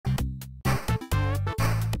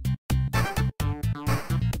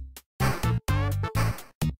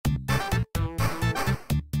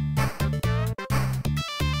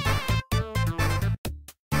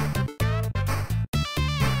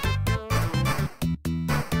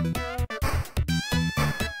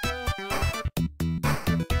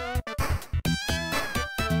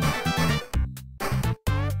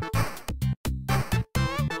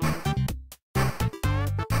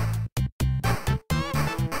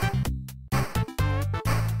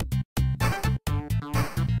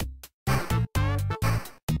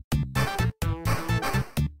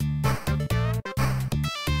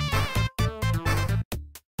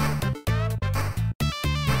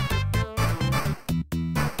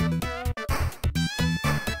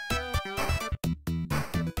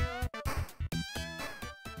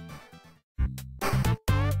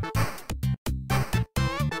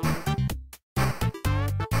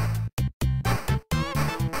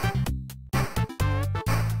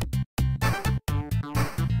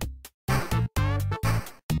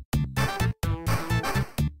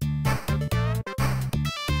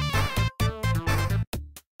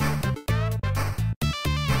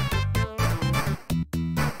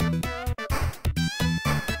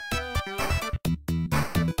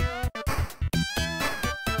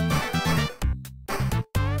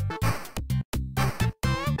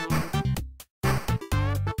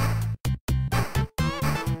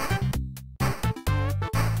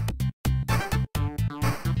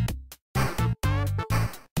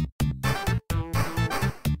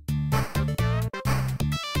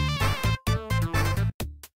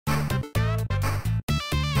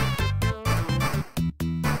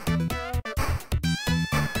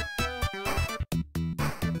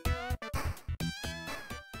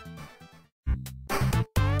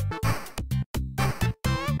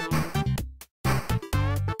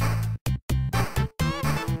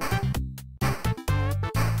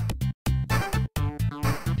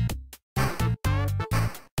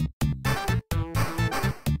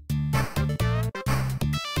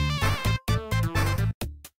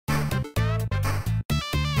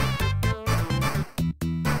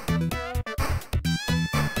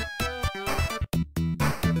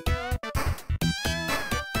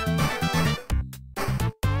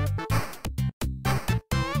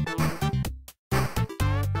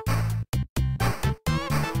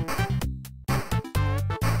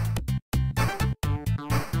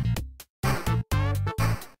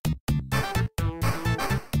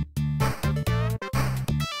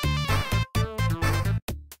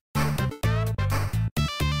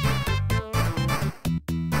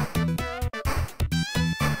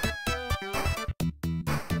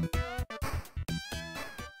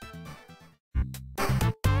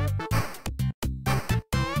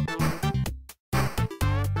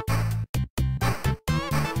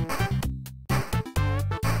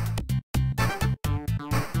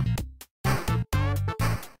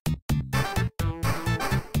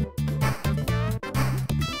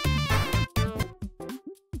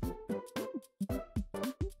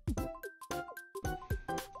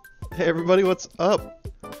Hey everybody, what's up?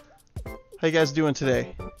 How you guys doing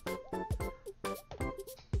today?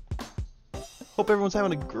 Hope everyone's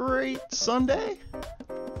having a great Sunday.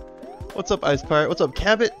 What's up, Ice Pirate? What's up,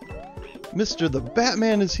 Cabot? Mr. the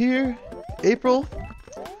Batman is here. April.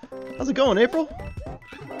 How's it going, April?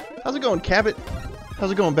 How's it going, Cabot? How's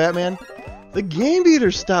it going, Batman? The Game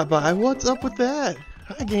Beaters stopped by. What's up with that?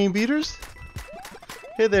 Hi, Game Beaters.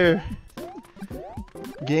 Hey there,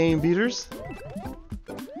 Game Beaters.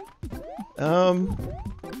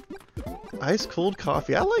 Ice cold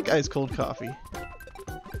coffee. I like ice cold coffee.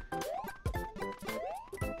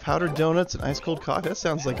 Powdered donuts and ice cold coffee. That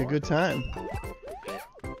sounds like a good time.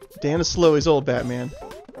 Dan is slow. He's old, Batman.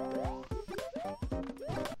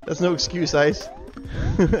 That's no excuse, Ice.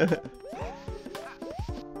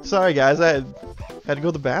 Sorry, guys. I had to go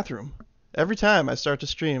to the bathroom. Every time I start to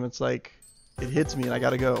stream, it's like it hits me and I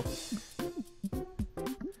gotta go.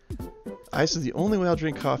 Ice is the only way I'll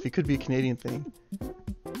drink coffee. Could be a Canadian thing.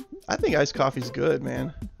 I think iced coffee's good,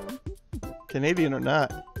 man. Canadian or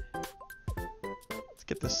not. Let's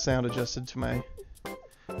get the sound adjusted to my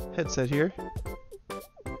headset here.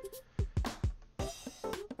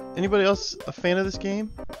 Anybody else a fan of this game?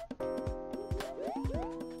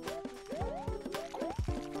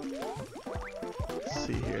 Let's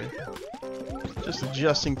see here. Just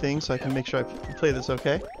adjusting things so I can make sure I play this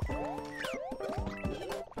okay.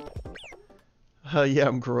 Yeah,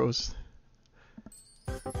 I'm gross.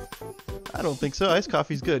 I don't think so. Iced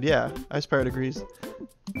coffee's good, yeah. Ice Pirate agrees.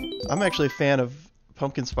 I'm actually a fan of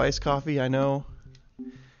pumpkin spice coffee, I know.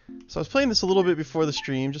 So I was playing this a little bit before the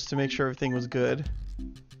stream just to make sure everything was good.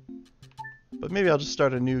 But maybe I'll just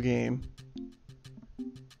start a new game.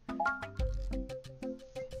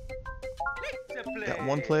 Got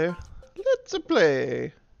one player. Let's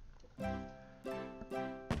play!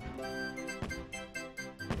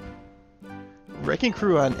 Wrecking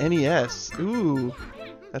Crew on NES. Ooh,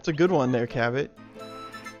 that's a good one there, Cabot.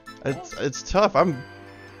 It's tough. I'm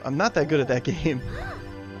not that good at that game.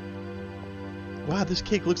 Wow, this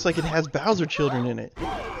cake looks like it has Bowser children in it.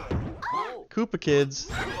 Koopa kids.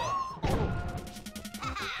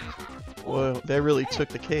 Whoa, they really took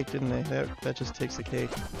the cake, didn't they? That just takes the cake.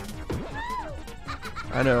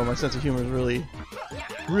 I know, my sense of humor is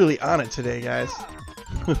really on it today, guys.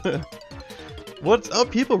 What's up,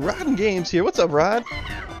 people? Rodden Games here. What's up, Rod?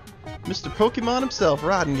 Mr. Pokemon himself,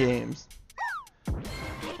 Rodden Games.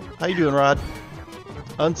 How you doing, Rod?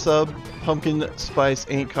 Unsub, pumpkin spice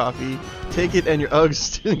ain't coffee. Take it and your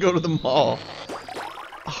Uggs didn't go to the mall.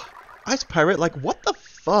 Oh, Ice Pirate, like, what the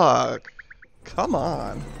fuck? Come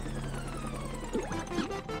on.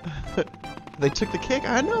 They took the cake?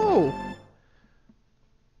 I know!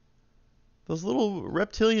 Those little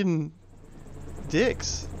reptilian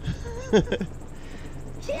dicks.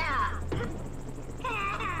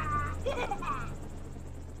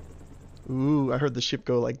 Ooh, I heard the ship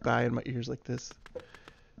go like by in my ears like this.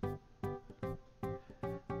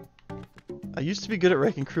 I used to be good at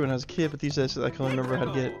Wrecking Crew when I was a kid, but these days I can only remember how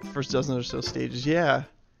to get first dozen or so stages. Yeah.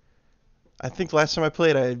 I think last time I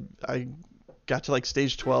played I got to like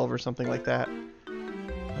stage 12 or something like that.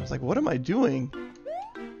 I was like, what am I doing?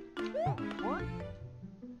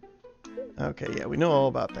 Okay, yeah, we know all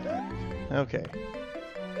about that. Okay.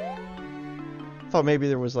 Thought maybe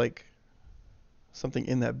there was like something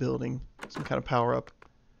in that building, some kind of power up.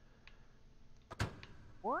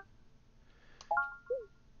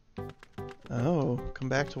 Oh, come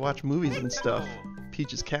back to watch movies and stuff.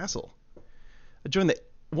 Peach's Castle. I joined the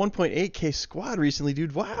 1.8K squad recently,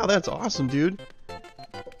 dude. Wow, that's awesome, dude.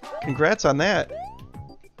 Congrats on that.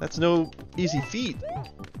 That's no easy feat.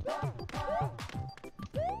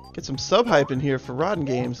 Get some sub hype in here for Rodden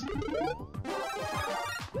Games.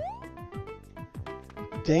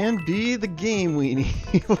 Dan B, the Game Weenie.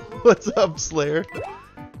 What's up, Slayer?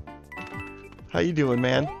 How you doing,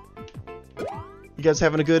 man? You guys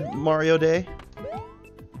having a good Mario day?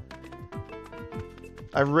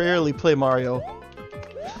 I rarely play Mario.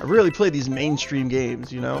 I rarely play these mainstream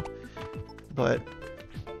games, you know? But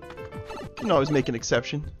you can always make an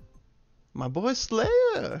exception. My boy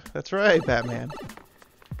Slayer! That's right, Batman.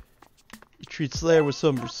 You treat Slayer with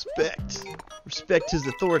some respect. Respect his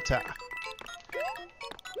authority.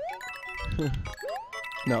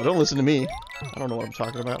 No, don't listen to me. I don't know what I'm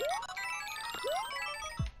talking about.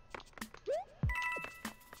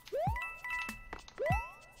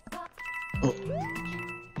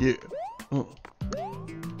 Yeah.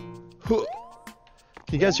 Can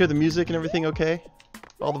you guys hear the music and everything okay?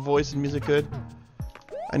 All the voice and music good?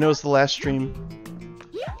 I noticed the last stream,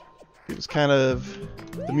 it was kind of,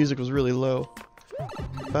 the music was really low.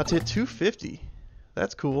 About to hit 250.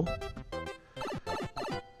 That's cool.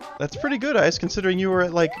 That's pretty good, Ice, considering you were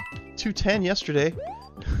at like 210 yesterday.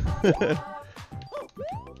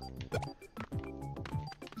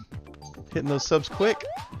 Hitting those subs quick.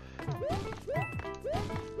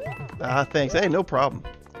 Ah, thanks. Hey, no problem.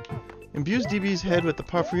 Imbues DB's head with the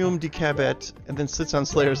Parfum de Cabet and then sits on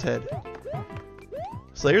Slayer's head.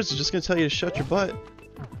 Slayer's is just gonna tell you to shut your butt.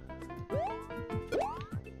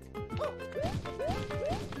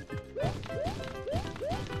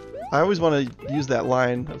 I always want to use that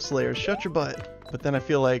line of Slayer, shut your butt, but then I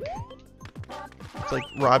feel like it's like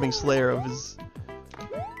robbing Slayer of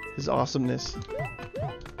his awesomeness.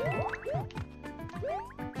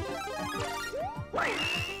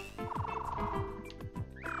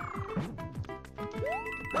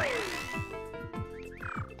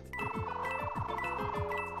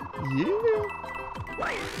 Yeah.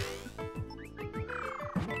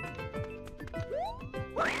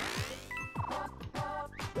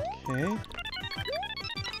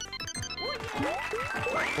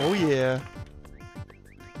 Okay. Oh yeah.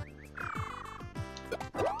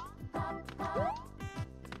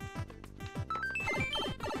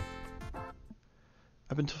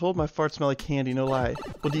 I've been told my farts smell like candy, no lie.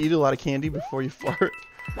 Well, do you eat a lot of candy before you fart?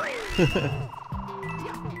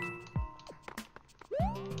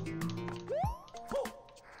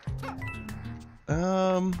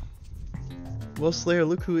 Well, Slayer,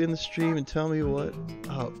 look who in the stream and tell me what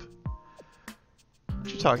up.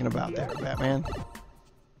 What you talking about there, Batman? What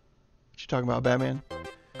you talking about, Batman?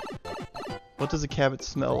 What does a Cabot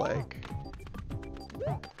smell like?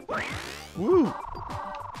 Woo!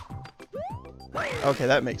 Okay,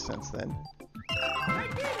 that makes sense then.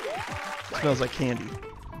 Smells like candy.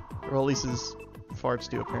 Or at least his farts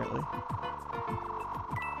do, apparently.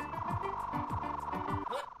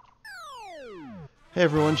 Hey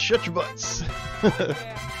everyone, shut your butts! Mario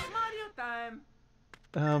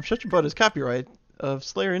time. Shut your butt is copyright of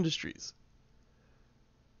Slayer Industries.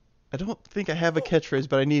 I don't think I have a catchphrase,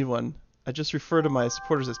 but I need one. I just refer to my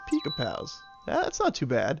supporters as Pika Pals. That's not too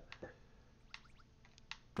bad.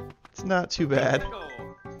 It's not too bad.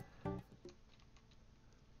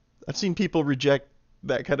 I've seen people reject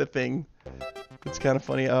that kind of thing. It's kind of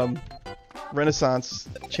funny. Renaissance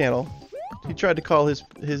channel. He tried to call his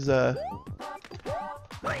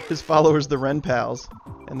followers the Ren Pals,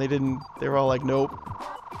 and they didn't. They were all like, "Nope,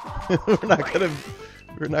 we're not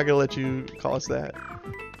gonna let you call us that."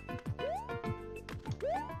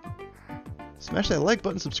 Smash that like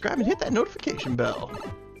button, subscribe, and hit that notification bell.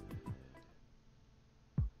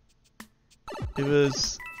 It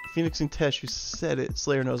was Phoenix and Tesh who said it.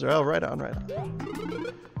 Slayer knows her. Oh, right on, right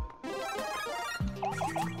on.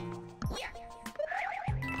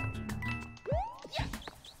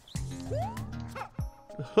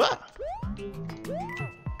 Ha!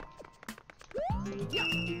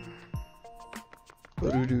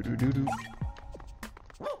 Ba-do-do-do-do-do.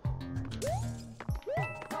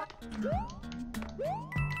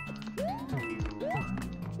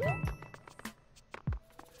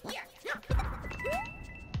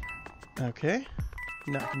 Okay,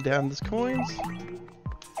 knocking down these coins.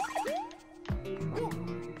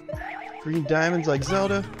 Green diamonds like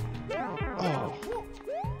Zelda. Oh.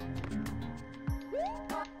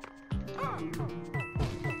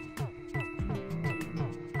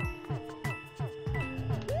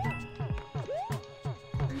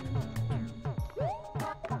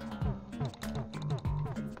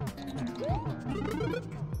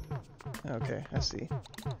 Okay, I see.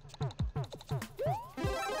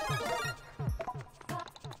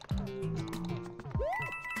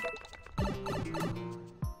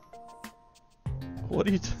 What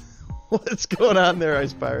are you what's going on there,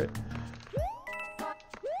 Ice Pirate?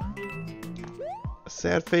 A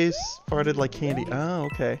sad face farted like candy. Oh,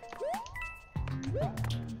 okay.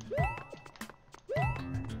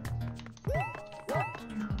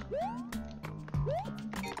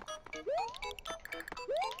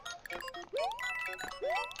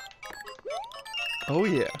 Oh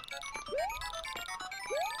yeah.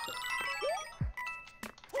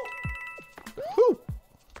 Whew.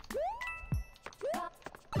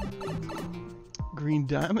 Green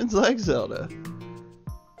diamonds like Zelda.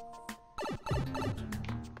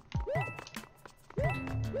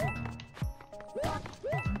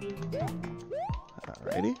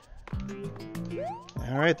 Alrighty.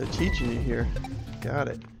 Alright, they're teaching you here. Got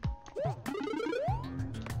it.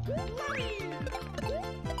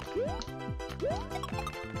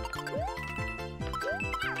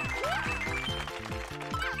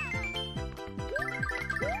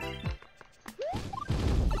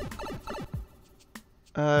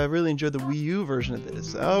 I really enjoyed the Wii U version of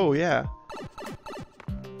this. Oh, yeah.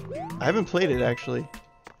 I haven't played it, actually.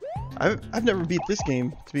 I've never beat this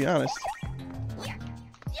game, to be honest.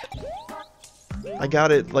 I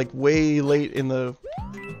got it like way late in the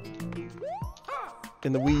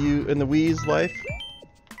Wii's life.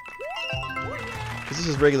 'Cause this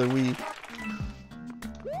is regular Wii.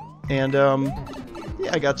 And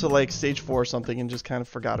yeah, I got to like stage 4 or something and just kind of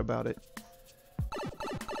forgot about it.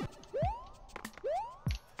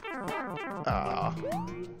 Ah.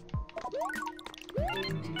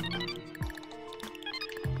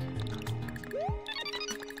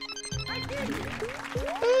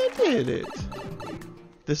 I did it.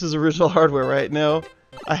 This is original hardware, right? No,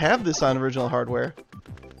 I have this on original hardware,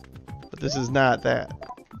 but this is not that.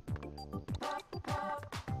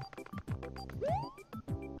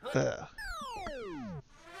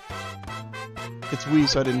 It's Wii,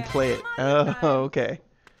 so I didn't play it. Oh, okay.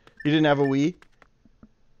 You didn't have a Wii?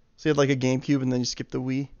 So you had like a GameCube and then you skipped the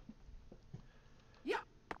Wii? Yeah.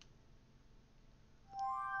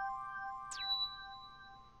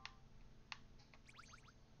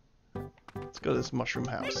 Let's go to this mushroom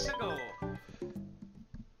house.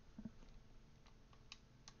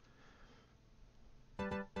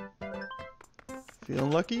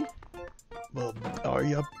 Feeling lucky? Well, are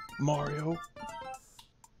ya, Mario?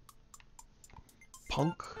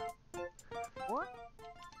 Punk?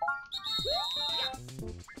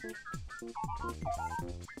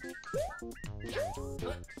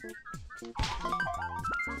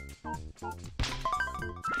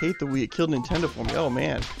 Hate the Wii, it killed Nintendo for me. Oh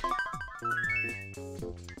man.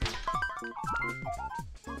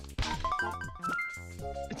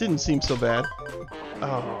 It didn't seem so bad.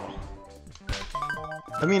 Oh.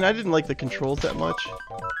 I mean, I didn't like the controls that much.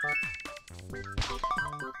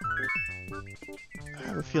 I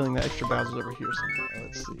have a feeling that extra Bowser's over here somewhere.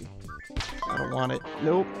 Let's see. I don't want it.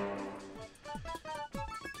 Nope.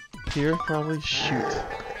 Here, probably. Shoot.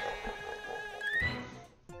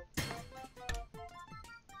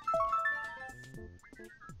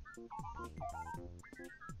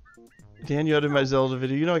 Dan, you added my Zelda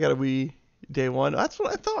video. You know I got a Wii day one. That's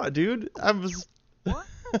what I thought, dude. I was...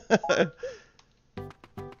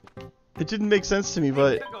 It didn't make sense to me,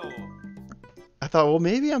 but... I thought, well,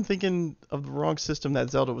 maybe I'm thinking of the wrong system that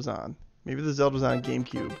Zelda was on. Maybe the Zelda was on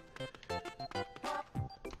GameCube.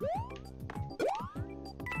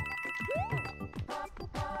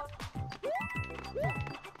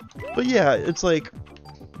 But yeah, it's like...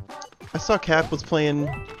 I saw Cap was playing...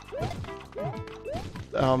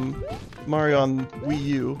 Mario on Wii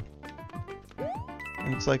U.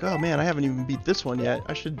 And it's like, oh man, I haven't even beat this one yet.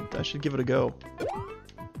 I should give it a go.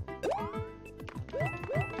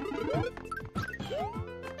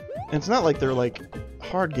 And it's not like they're like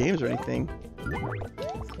hard games or anything.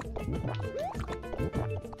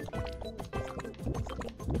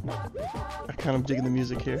 I kind of digging the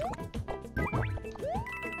music here.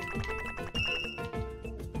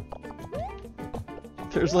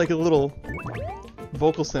 There's like a little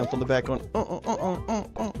vocal sample in the back going,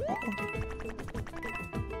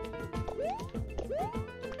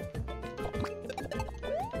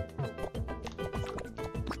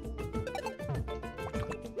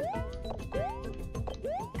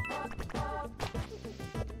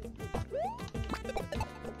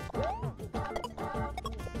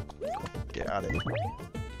 Got it.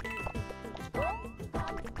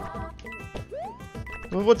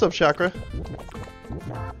 Well, what's up, Chakra?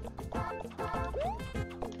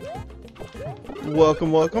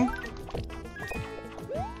 Welcome, welcome.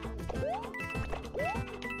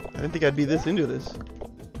 I didn't think I'd be this into this.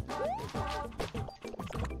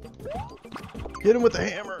 Hit him with the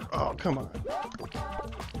hammer. Oh, come on.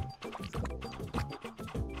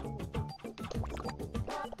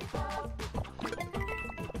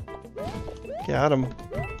 Got him.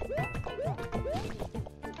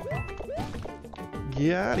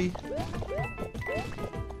 Got-y.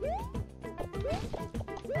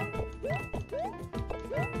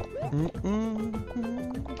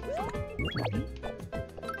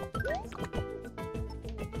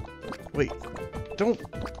 Wait, don't.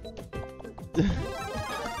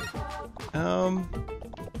 And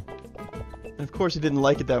of course he didn't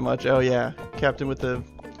like it that much. Oh yeah, Captain with the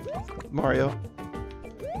Mario.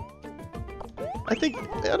 I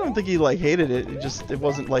don't think he like hated it. It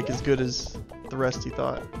wasn't like as good as the rest he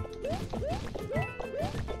thought.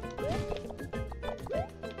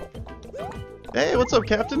 Hey, what's up,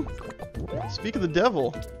 Captain? Speak of the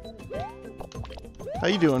devil. How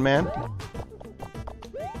you doing, man?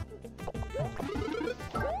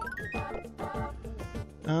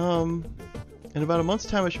 In about a month's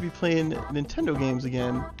time I should be playing Nintendo games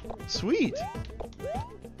again. Sweet!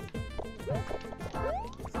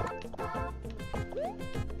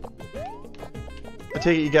 I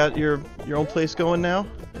take it you got your own place going now,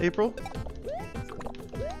 April?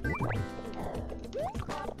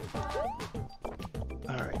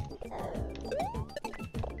 Alright.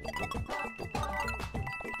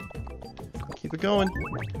 Keep it going.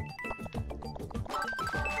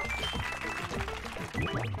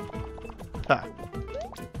 Ha.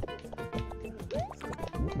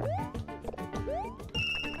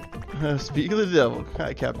 Speak of the devil.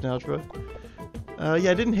 Hi, Captain Algebra.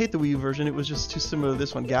 Yeah, I didn't hate the Wii U version. It was just too similar to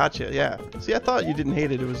this one. Gotcha, yeah. See, I thought you didn't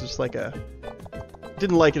hate it. It was just like a...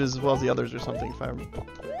 Didn't like it as well as the others or something, if I'm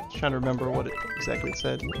trying to remember what it exactly it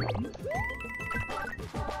said.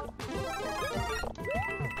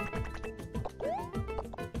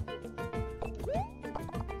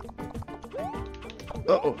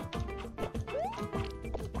 Uh-oh.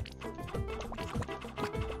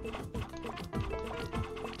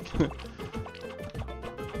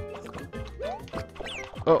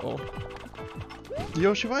 Uh-oh.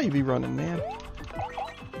 Yoshi, why you be running, man?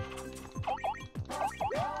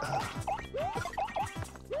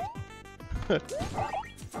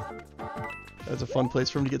 That's a fun place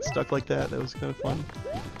for him to get stuck like that. That was kind of fun.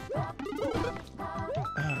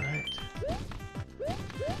 Alright.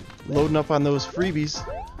 Loading up on those freebies.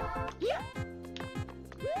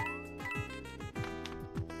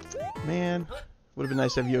 Man, would have been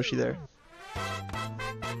nice to have Yoshi there.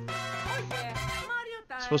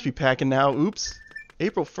 Supposed to be packing now. Oops.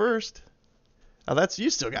 April 1st. Oh, that's... You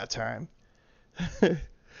still got time.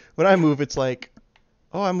 When I move, it's like...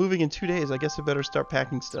 Oh, I'm moving in 2 days. I guess I better start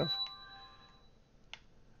packing stuff.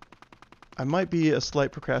 I might be a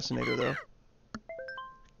slight procrastinator, though.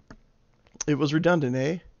 It was redundant,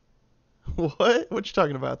 eh? What? What you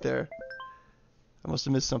talking about there? I must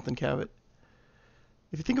have missed something, Cabot.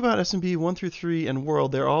 If you think about SMB 1 through 3 and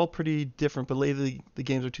World, they're all pretty different, but lately the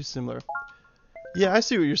games are too similar. Yeah, I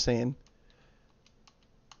see what you're saying.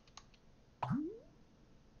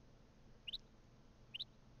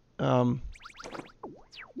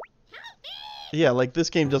 Yeah, like this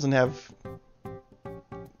game doesn't have...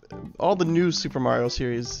 All the new Super Mario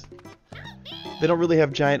series, they don't really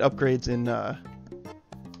have giant upgrades in,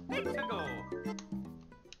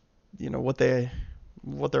 you know, what they're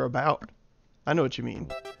about. I know what you mean.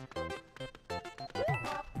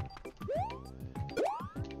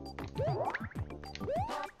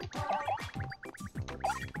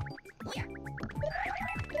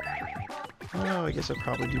 Oh, I guess I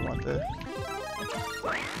probably do want the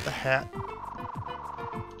hat.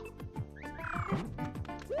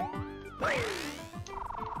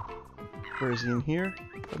 Where is he in here?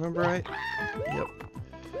 If I remember right? Yep.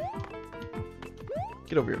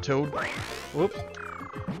 Get over here, Toad. Whoops.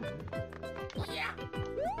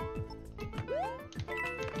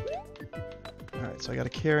 Alright, so I gotta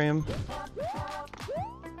carry him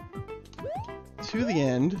to the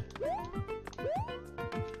end.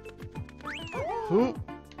 Ooh.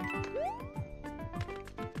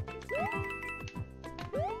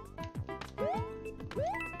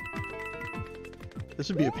 This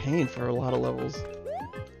would be a pain for a lot of levels.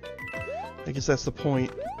 I guess that's the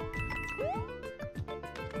point.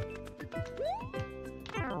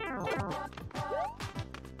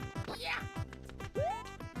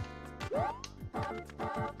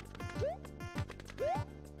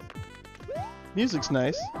 Music's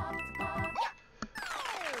nice.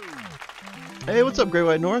 Hey, what's up, Great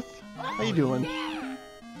White North? How you doing?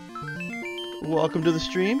 Welcome to the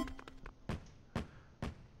stream.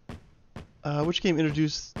 Which game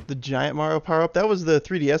introduced the giant Mario power-up? That was the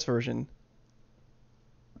 3DS version.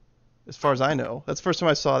 As far as I know. That's the first time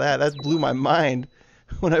I saw that. That blew my mind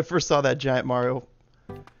when I first saw that giant Mario.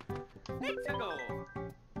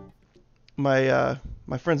 My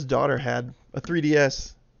friend's daughter had a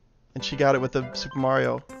 3DS, and she got it with the Super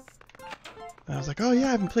Mario. And I was like, oh yeah,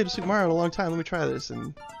 I haven't played a Super Mario in a long time. Let me try this.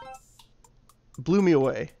 And it blew me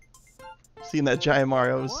away. Seeing that giant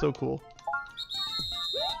Mario was so cool.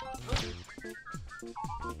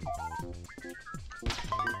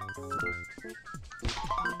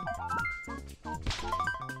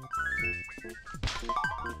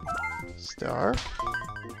 Star.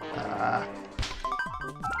 Ah.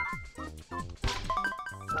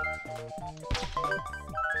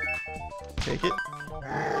 Take it.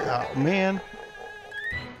 Oh man.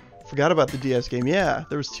 Forgot about the DS game. Yeah,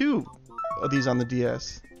 there was 2 of these on the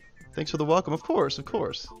DS. Thanks for the welcome. Of course, of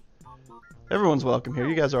course. Everyone's welcome here.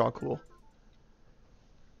 You guys are all cool.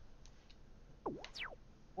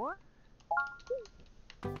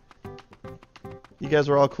 You guys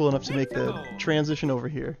were all cool enough to make the transition over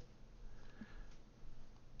here.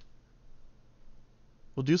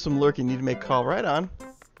 We'll do some lurking. Need to make a call. Right on.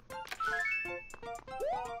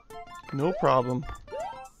 No problem.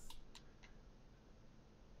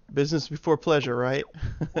 Business before pleasure, right?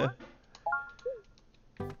 It's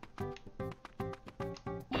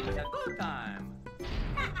a good time.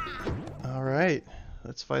 Alright,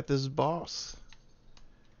 let's fight this boss.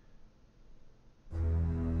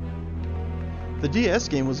 The DS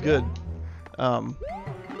game was good.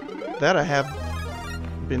 That I have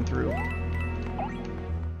been through.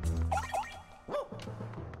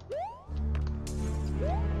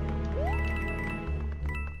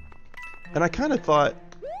 And I kind of thought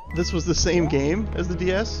this was the same game as the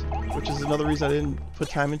DS, which is another reason I didn't put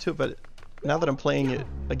time into it, but now that I'm playing it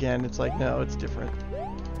again, it's like, no, it's different.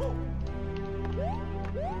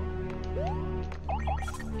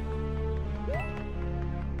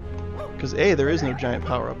 Because A, there is no giant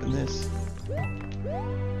power-up in this.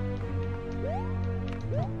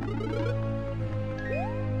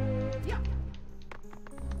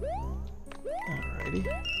 Alrighty.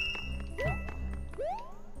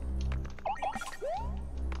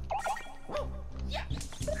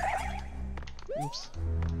 Oops.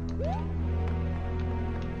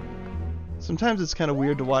 Sometimes it's kind of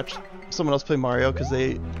weird to watch someone else play Mario because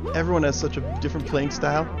everyone has such a different playing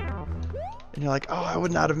style. And you're like, oh, I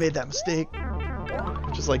would not have made that mistake.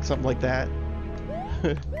 Just like something like that.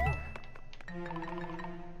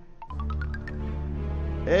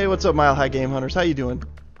 Hey, what's up, Mile High Game Hunters? How you doing?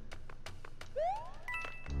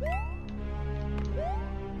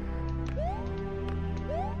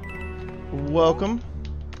 Welcome.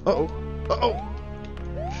 Uh-oh. Uh-oh.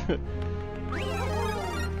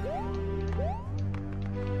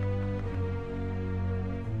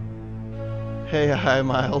 Hey, hi,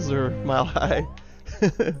 Miles, or Mile High.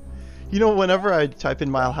 You know, whenever I type in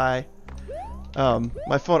Mile High,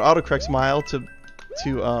 my phone autocorrects Mile to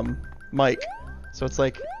Mike. So it's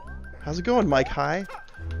like, how's it going, Mike High?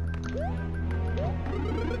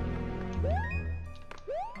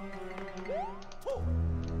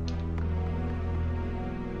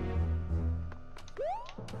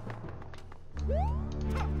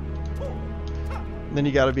 And then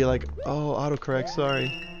you gotta be like, oh, autocorrect, sorry.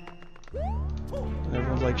 And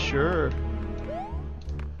everyone's like, sure.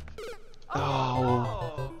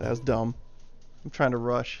 Oh, that was dumb. I'm trying to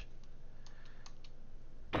rush.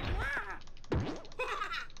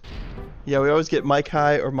 Yeah, we always get Mike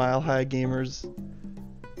High or Mile High Gamers.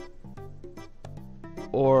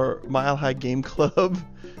 Or Mile High Game Club.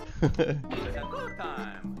 It's a good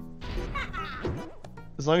time.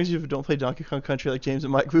 As long as you don't play Donkey Kong Country like James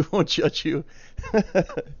and Mike, we won't judge you.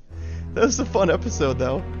 That was a fun episode,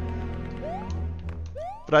 though.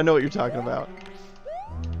 But I know what you're talking about.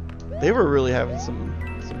 They were really having some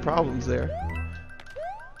problems there.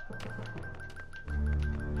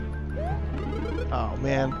 Oh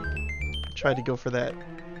man, I tried to go for that.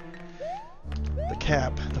 The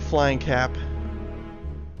cap, the flying cap.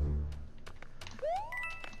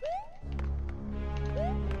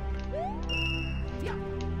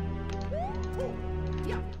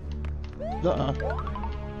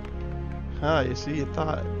 Ah, you see, you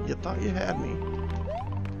thought you had me.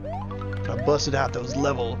 I busted out those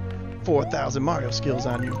level 4,000 Mario skills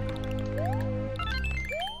on you.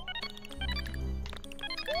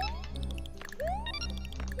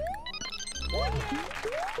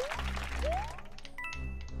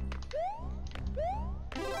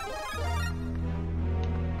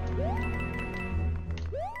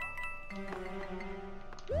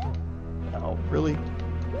 Oh, really?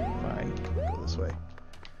 Fine, go this way.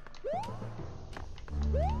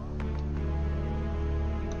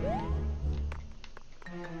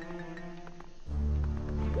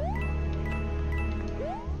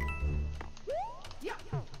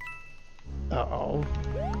 Uh-oh.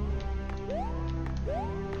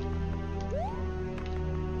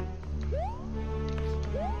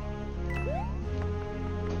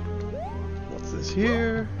 What's this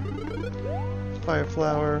here? Fire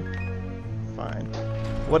flower. Fine.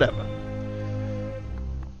 Whatever.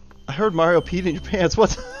 I heard Mario peed in your pants.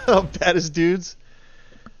 What's up, baddest dudes?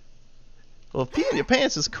 Well, pee in your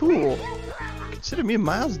pants is cool. Consider me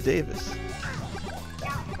Miles Davis.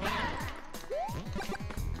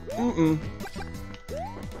 Mm-mm.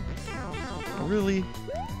 Really?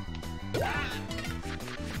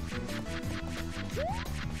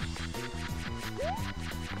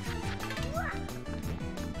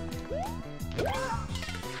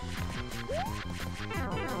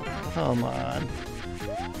 Come on.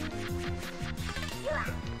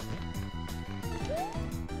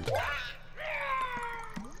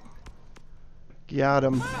 Got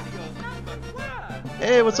him.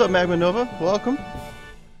 Hey, what's up, Magma Nova? Welcome.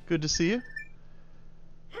 Good to see you.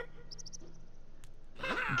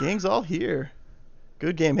 Gang's all here.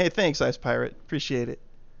 Good game. Hey, thanks, Ice Pirate. Appreciate it.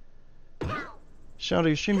 Shadow,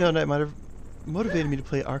 your stream the other night might have motivated me to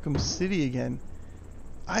play Arkham City again.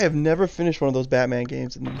 I have never finished one of those Batman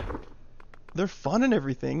games, and they're fun and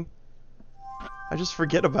everything. I just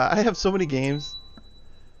forget about. I have so many games.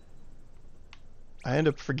 I end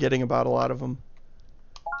up forgetting about a lot of them.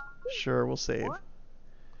 Sure, we'll save.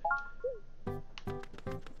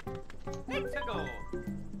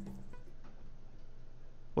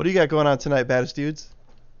 What do you got going on tonight, baddest dudes?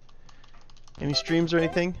 Any streams or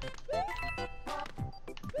anything?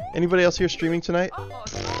 Anybody else here streaming tonight?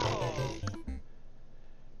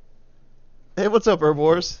 Hey, what's up, Herb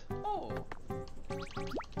Wars?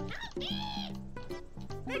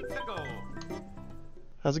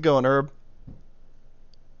 How's it going, Herb?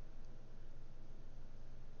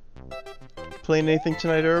 Playing anything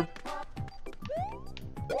tonight, Herb?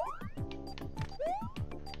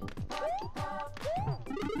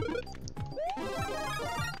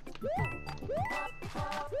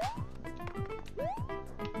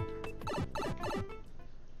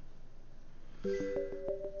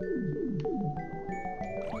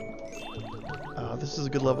 Oh, this is a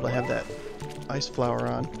good level to have that ice flower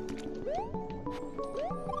on.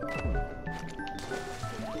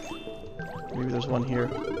 Maybe there's one here.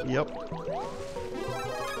 Yep.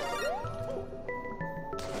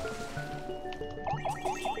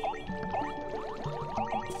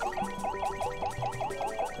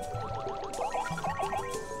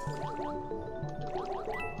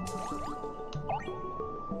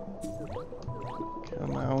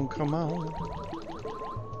 Come on, come on.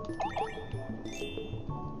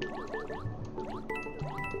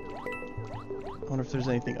 I wonder if there's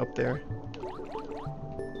anything up there.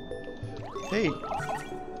 Hey!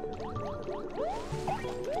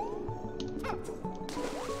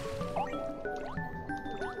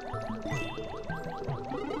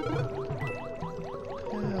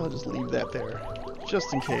 I'll just leave that there,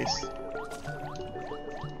 just in case.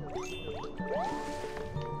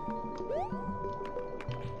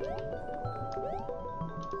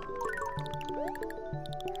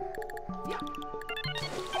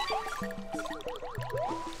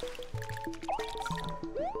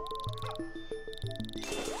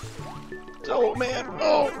 Oh man,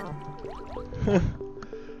 oh!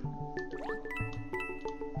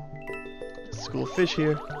 School of fish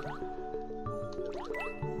here.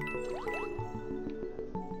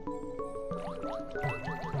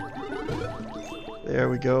 There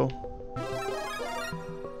we go.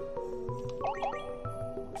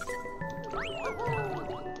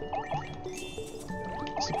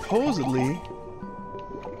 Supposedly,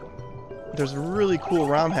 there's a really cool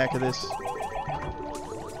ROM hack of this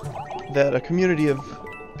that a community of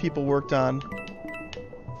people worked on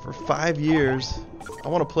for 5 years. I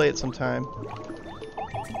want to play it sometime.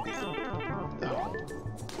 Oh.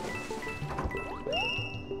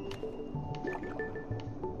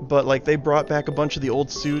 But like they brought back a bunch of the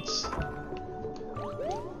old suits.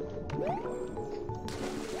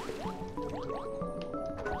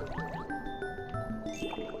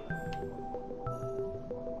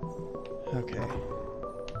 Okay.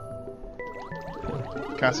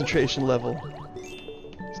 Concentration level.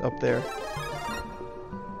 It's up there.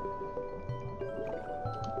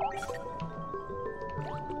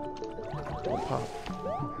 Don't pop.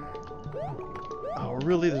 Oh,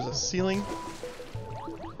 really? There's a ceiling?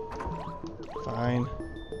 Fine.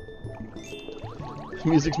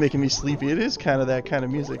 Music's making me sleepy. It is kind of that kind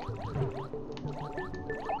of music.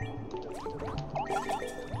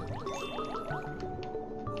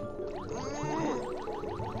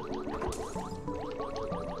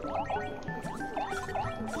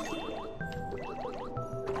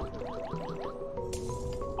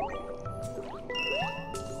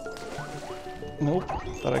 Nope.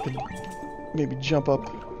 Thought I could maybe jump up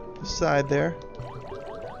the side there.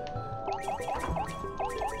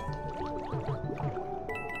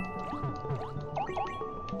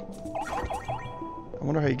 I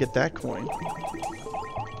wonder how you get that coin.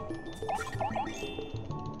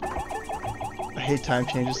 I hate time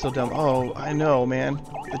changes, so dumb. Oh, I know, man.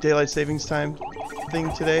 The daylight savings time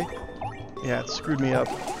thing today? Yeah, it screwed me up.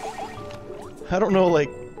 I don't know, like...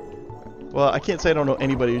 Well, I can't say I don't know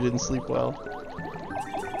anybody who didn't sleep well.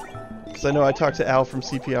 Because I know I talked to Al from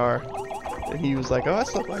CPR, and he was like, oh, I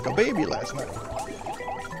slept like a baby last night.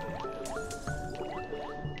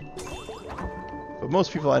 But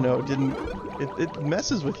most people I know didn't. It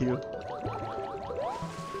messes with you.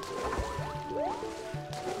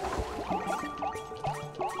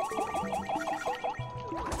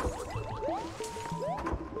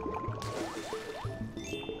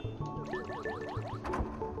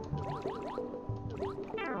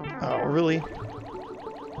 Oh, really?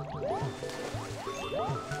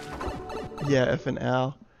 Yeah, F and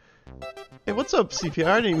Al. Hey, what's up, CPR?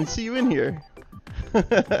 I didn't even see you in here.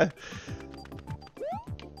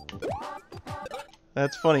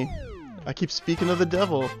 That's funny. I keep speaking of the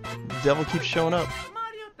devil. The devil keeps showing up.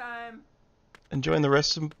 Mario time. Enjoying the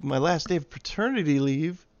rest of my last day of paternity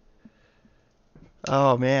leave.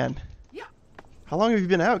 Oh, man. Yeah. How long have you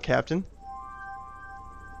been out, Captain?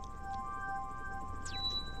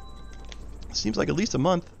 Seems like at least a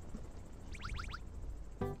month.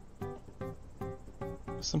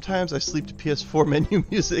 Sometimes I sleep to PS4 menu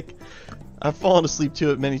music. I've fallen asleep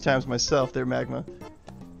to it many times myself there, Magma.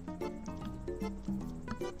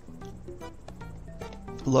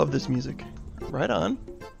 Love this music. Right on.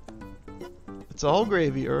 It's all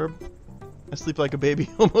gravy, Herb. I sleep like a baby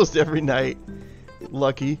almost every night.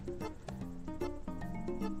 Lucky.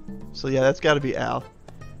 So yeah, that's gotta be Al.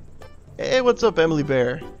 Hey, what's up, Emily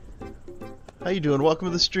Bear? How you doing? Welcome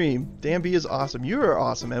to the stream. Dan B is awesome. You are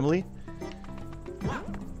awesome, Emily.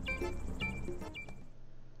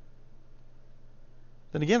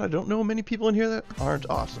 Then again, I don't know many people in here that aren't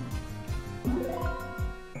awesome.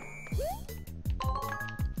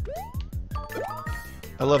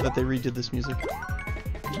 I love that they redid this music.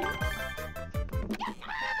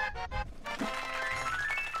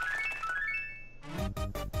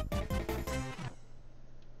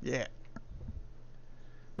 Yeah.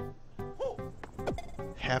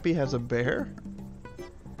 Happy has a bear?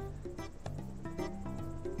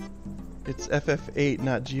 It's FF8,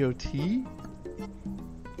 not GOT?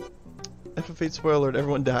 FF8 spoiler alert,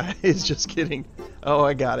 everyone dies. Just kidding. Oh,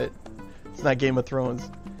 I got it. It's not Game of Thrones.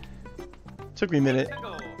 Took me a minute.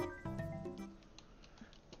 Go.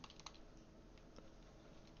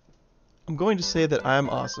 I'm going to say that I'm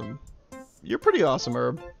awesome. You're pretty awesome,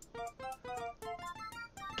 Herb.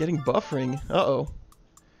 Getting buffering. Uh-oh.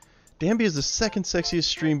 Danby is the second sexiest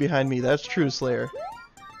stream behind me. That's true, Slayer.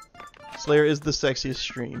 Slayer is the sexiest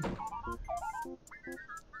stream.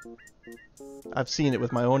 I've seen it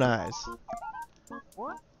with my own eyes.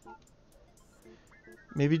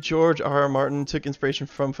 Maybe George R.R. Martin took inspiration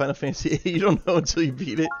from Final Fantasy VIII. You don't know until you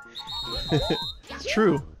beat it. It's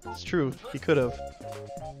true. It's true. He could have.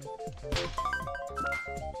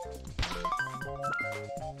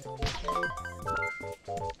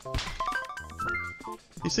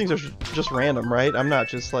 These things are just random, right? I'm not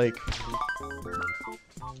just like...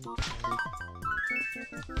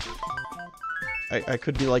 I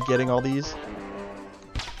could be like getting all these.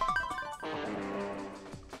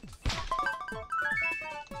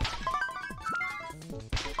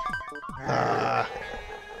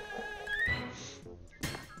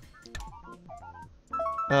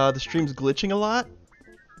 The stream's glitching a lot?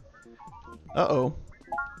 Uh-oh.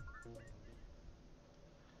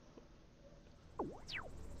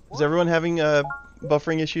 Is everyone having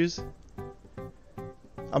buffering issues?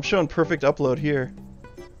 I'm showing perfect upload here.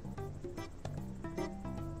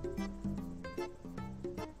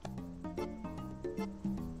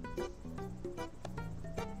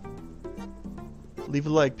 Leave a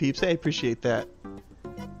like, peeps. Hey, appreciate that.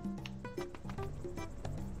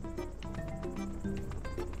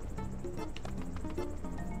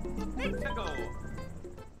 Go.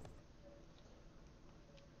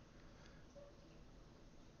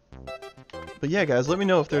 But yeah, guys, let me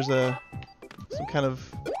know if there's some kind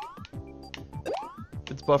of...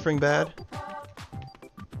 if it's buffering bad.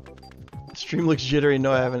 The stream looks jittery.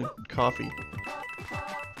 No, I haven't coffee.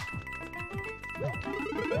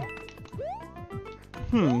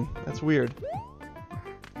 That's weird.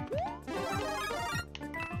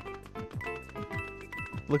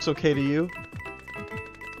 Looks okay to you?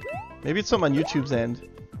 Maybe it's something on YouTube's end.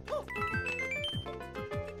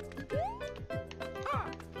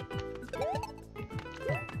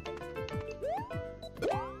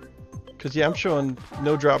 Because, yeah, I'm showing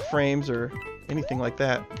no drop frames or anything like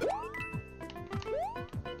that.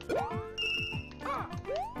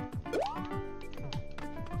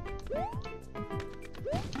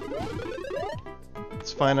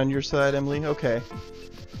 It's fine on your side, Emily? Okay.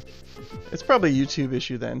 It's probably a YouTube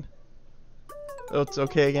issue then. Oh, it's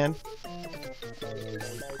okay again?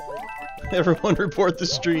 Everyone report the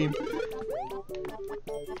stream.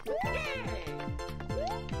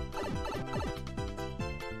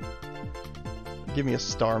 Give me a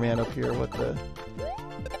Starman up here, what the...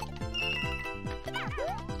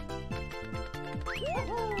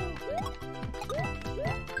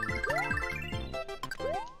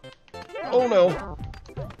 Oh no!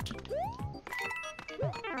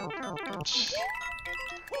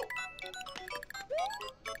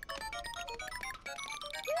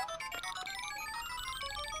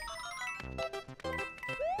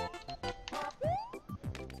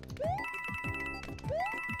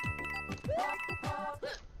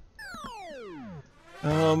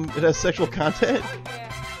 It has sexual content?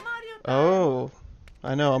 Yeah, Mario time. Oh,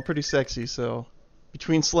 I know, I'm pretty sexy, so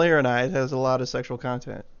between Slayer and I, it has a lot of sexual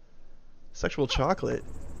content. Sexual chocolate.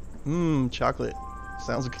 Chocolate.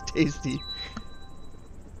 Sounds tasty.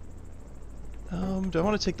 Do I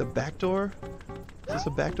want to take the back door? Is this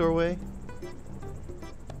a back doorway?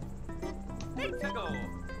 Go.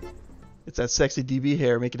 It's that sexy DB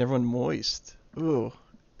hair making everyone moist. Ooh,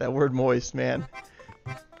 that word moist, man.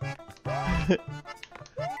 I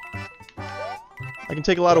can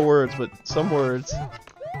take a lot of words, but some words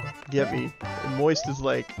get me. And moist is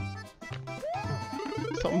like...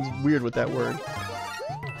 something's weird with that word.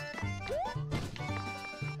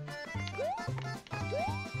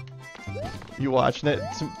 You watch. The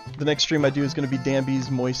next stream I do is going to be Danby's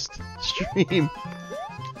Moist stream.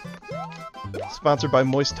 Sponsored by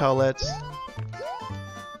Moist Towelettes.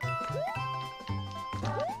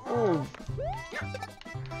 Oh.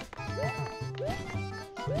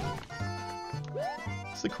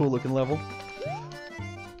 It's a cool looking level.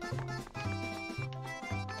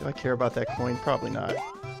 Do I care about that coin? Probably not.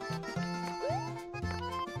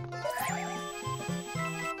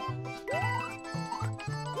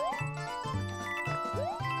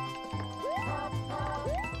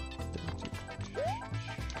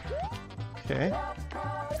 Okay.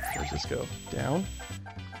 Where's this go? Down?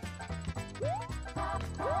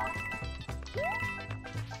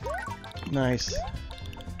 Nice.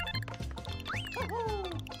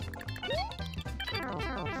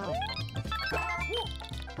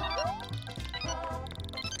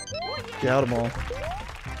 Got them all.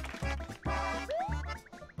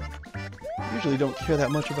 Usually don't care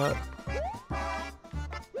that much about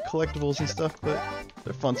collectibles and stuff, but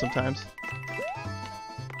they're fun sometimes.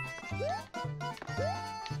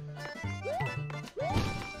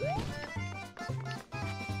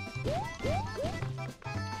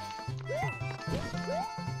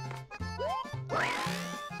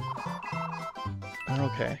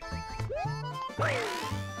 Okay.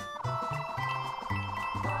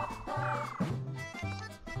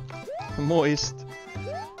 Moist.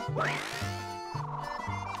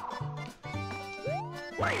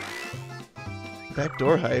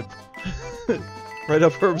 Backdoor hype. Right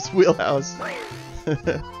up Herb's wheelhouse.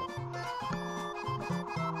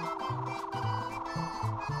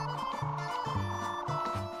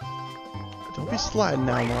 Don't be sliding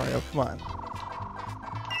now, Mario. Come on.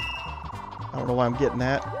 I don't know why I'm getting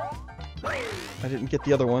that. I didn't get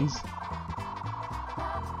the other ones.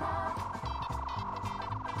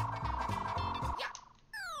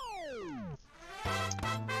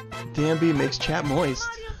 Danby makes chat moist.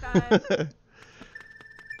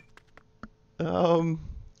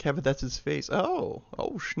 Kevin, that's his face. Oh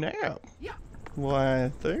snap. Yeah.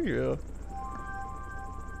 Why, there you go.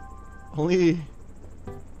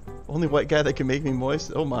 Only white guy that can make me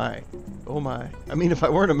moist? Oh my. Oh my. I mean, if I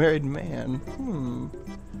weren't a married man.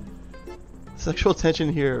 Sexual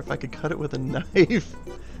tension here, if I could cut it with a knife.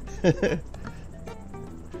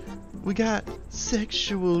 We got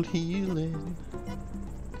sexual healing.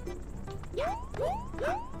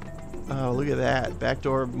 Oh, look at that.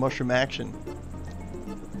 Backdoor mushroom action.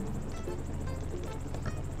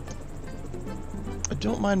 I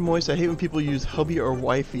don't mind moist. I hate when people use hubby or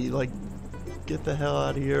wifey. Like, get the hell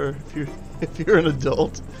out of here if you're an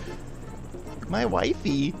adult. My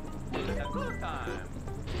wifey. Go time.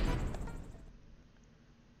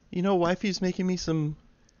 You know, wifey's making me some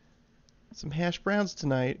hash browns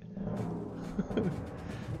tonight.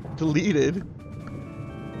 Deleted.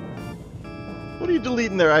 What are you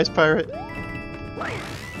deleting there, Ice Pirate?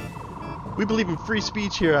 We believe in free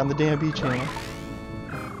speech here on the Danby channel.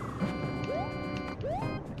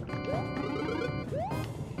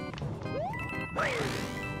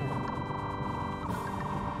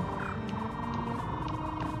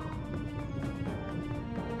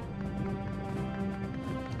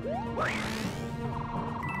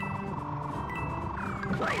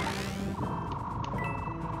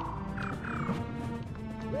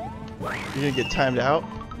 You're gonna get timed out?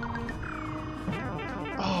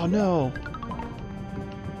 Oh no!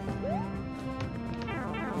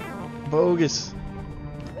 Bogus.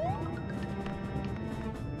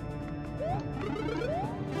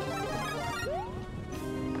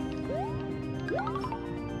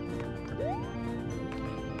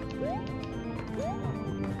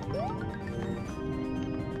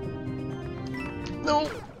 No!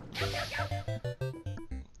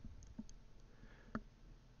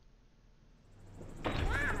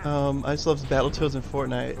 Ice loves Battletoads in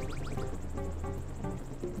Fortnite.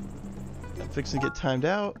 I'm fixing to get timed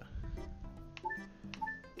out.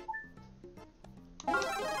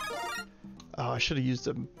 Oh, I should have used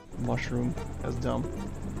a mushroom. That's dumb.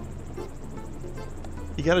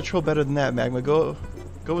 You gotta troll better than that, Magma. Go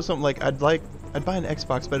with something like I'd buy an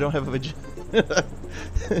Xbox, but I don't have a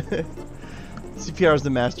CPR is the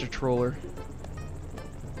master troller.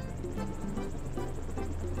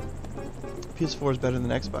 PS4 is better than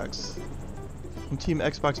Xbox. I'm Team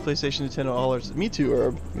Xbox, PlayStation, Nintendo, all ours. Me too,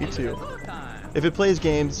 Herb. Me too. If it plays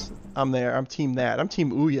games, I'm there. I'm Team that. I'm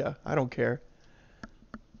Team Ouya. I don't care.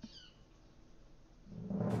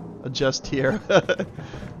 Adjust here.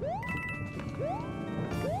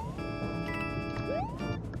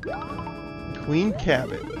 Queen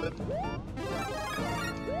Cabot.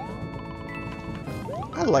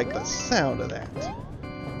 I like the sound of that.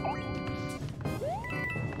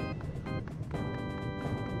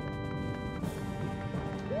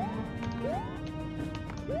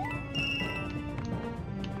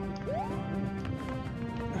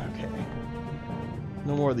 Okay.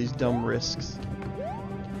 No more of these dumb risks.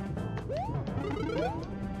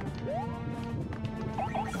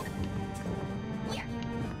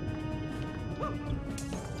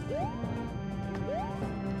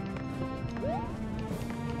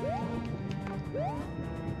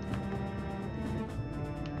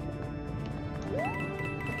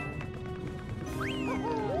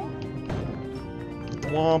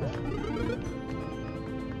 Womp.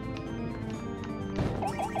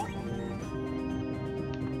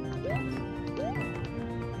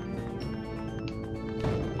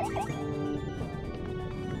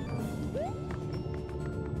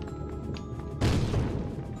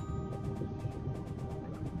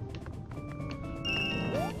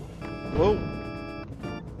 Whoa.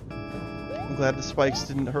 I'm glad the spikes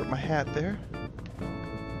didn't hurt my hat there.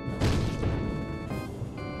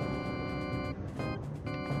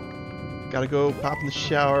 Gotta go pop in the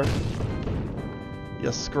shower.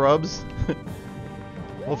 Yes, scrubs.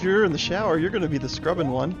 Well, if you're in the shower, you're gonna be the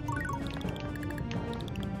scrubbing one.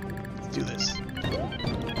 Let's do this.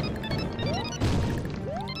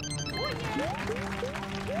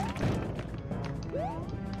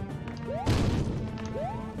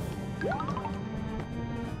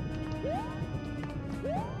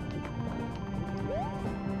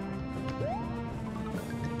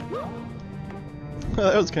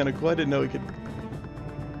 That was kind of cool. I didn't know he could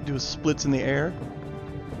do splits in the air.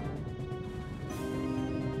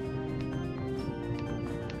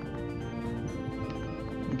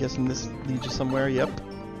 I'm guessing this leads you somewhere. Yep.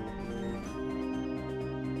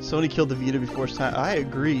 Sony killed the Vita before its time. I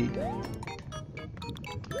agree.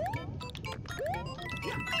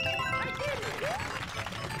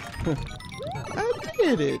 I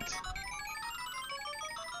did it.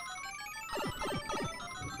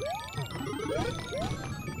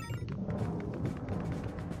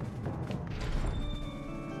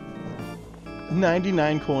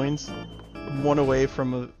 $99 coins, one away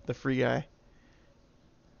from the free guy.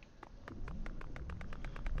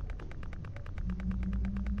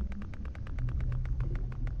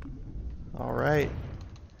 All right.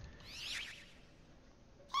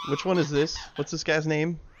 Which one is this? What's this guy's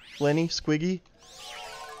name? Lenny? Squiggy?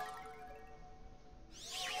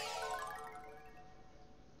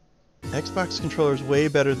 Xbox controller is way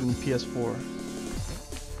better than PS4.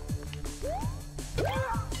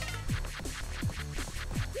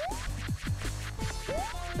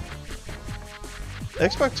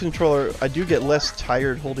 Xbox controller, I do get less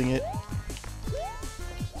tired holding it.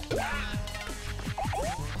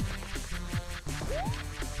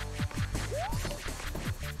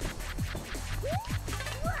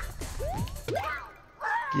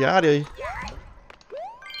 Got it.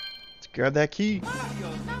 Let's grab that key.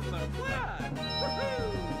 Mario #1.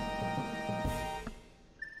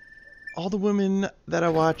 All the women that I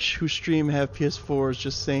watch who stream have PS4s,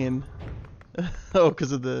 just saying. Oh,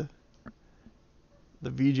 because of the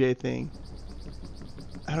VJ thing.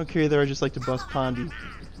 I don't care either, I just like to bust Pondy.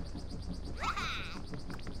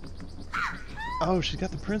 Oh, she's got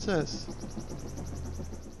the princess.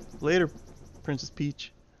 Later, Princess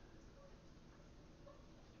Peach.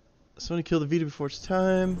 Sony killed the Vita before its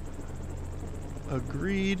time.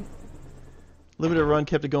 Agreed. Limited run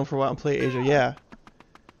kept it going for a while and Play Asia. Yeah,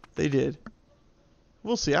 they did.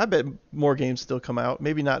 We'll see. I bet more games still come out.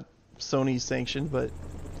 Maybe not Sony sanctioned, but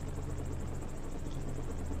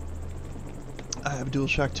I have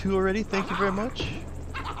DualShock 2 already. Thank you very much.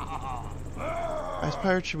 Ice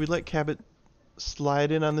Pirate, should we let Cabot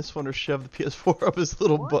slide in on this one or shove the PS4 up his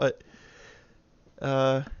little butt?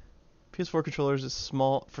 PS4 controllers is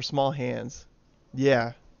small for small hands.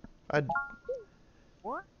 Yeah,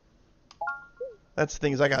 that's the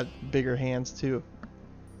thing, is I got bigger hands too.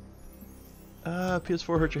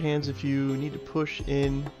 PS4 hurt your hands if you need to push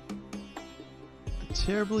in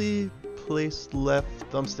Terribly placed left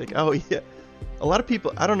thumbstick. Oh yeah. A lot of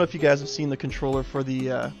people, I don't know if you guys have seen the controller for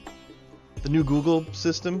the new Google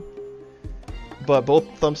system, but both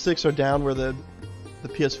thumbsticks are down where the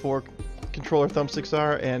PS4 controller thumbsticks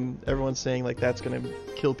are, and everyone's saying like that's gonna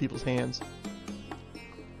kill people's hands.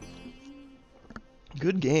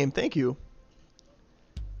 Good game, thank you.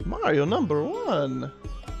 Mario #1.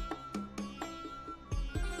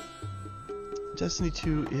 Destiny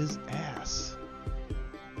 2 is ass.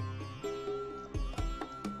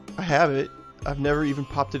 I have it. I've never even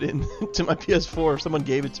popped it in to my PS4. Someone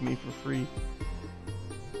gave it to me for free.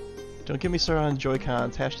 Don't get me started on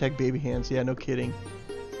Joy-Cons. Hashtag baby hands. Yeah, no kidding.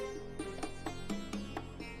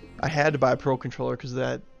 I had to buy a Pro Controller because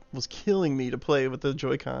that was killing me to play with the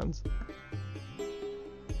Joy-Cons.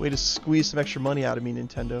 Way to squeeze some extra money out of me,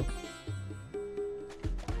 Nintendo.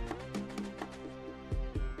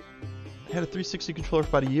 I had a 360 controller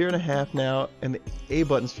for about 1.5 years now, and the A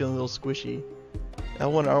button's feeling a little squishy.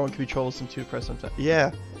 L1 and R1 can be troublesome too to press sometimes.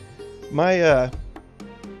 Yeah, my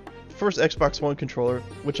first Xbox One controller,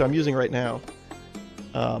 which I'm using right now,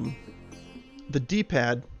 the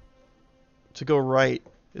D-pad to go right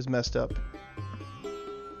is messed up.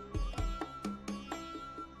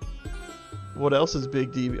 What else is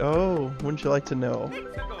Big D? Oh, wouldn't you like to know?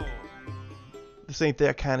 This ain't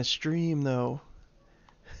that kind of stream, though.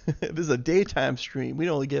 This is a daytime stream. We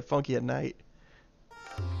only get funky at night.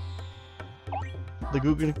 The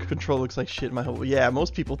Google controller looks like shit. Yeah,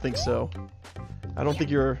 most people think so. I don't think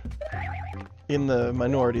you're in the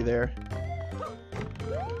minority there.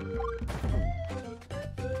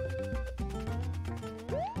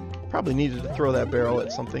 Probably needed to throw that barrel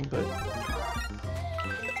at something, but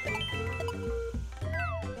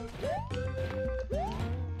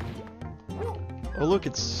oh look,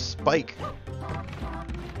 it's Spike.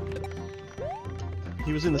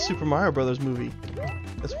 He was in the Super Mario Brothers movie.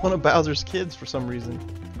 That's one of Bowser's kids for some reason.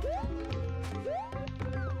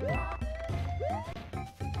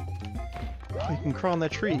 Oh, you can crawl on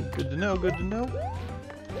that tree. Good to know, good to know.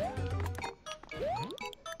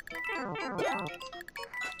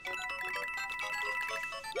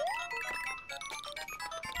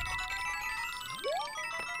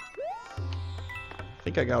 I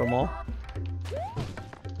think I got them all.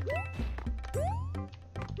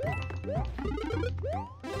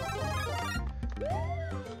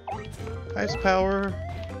 Ice power.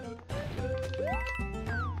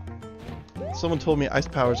 Someone told me ice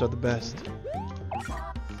powers are the best.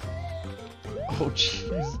 Oh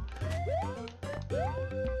jeez.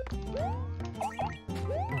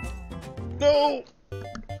 No!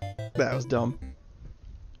 That was dumb.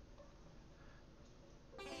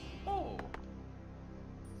 Oh.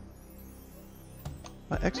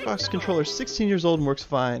 My Xbox controller is 16 years old and works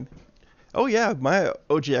fine. Oh yeah, my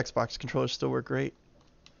OG Xbox controllers still work great.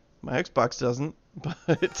 My Xbox doesn't, but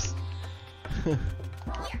I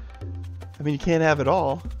mean, you can't have it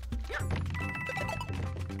all.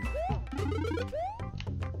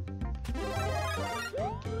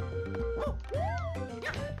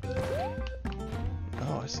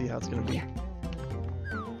 Oh, I see how it's gonna be.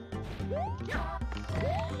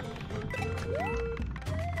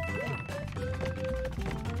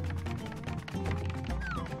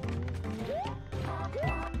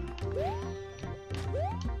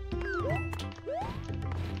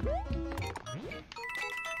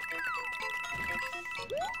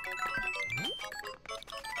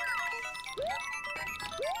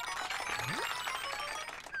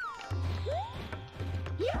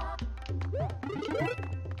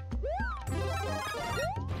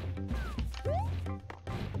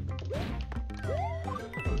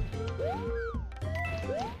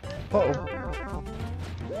 Uh-oh.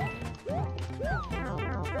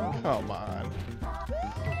 Come on.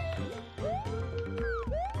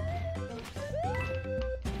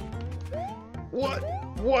 What?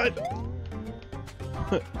 What?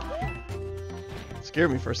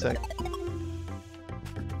 Scared me for a sec.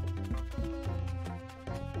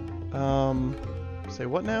 Say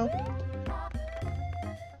what now?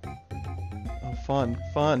 Oh, fun,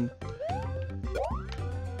 fun.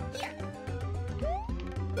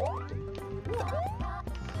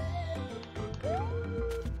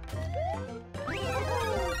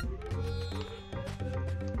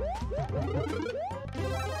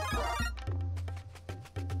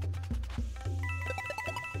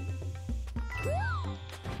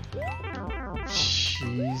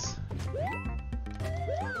 Jeez.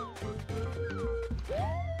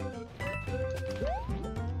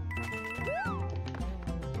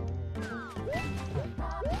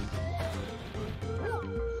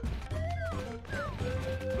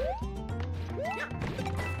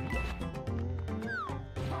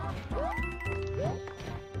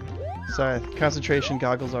 Sorry, concentration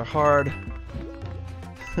goggles are hard.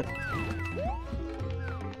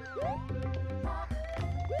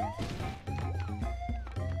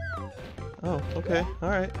 Oh, okay,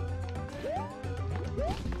 alright.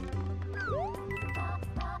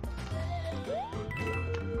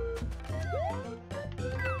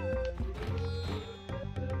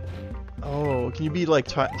 Oh, can you be like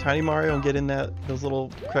Tiny Mario and get in those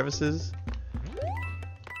little crevices?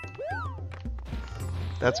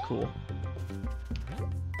 That's cool.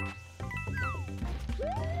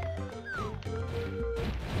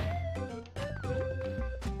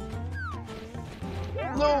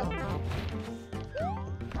 No!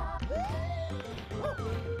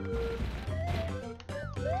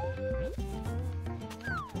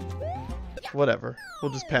 Whatever.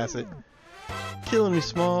 We'll just pass it. Killing me,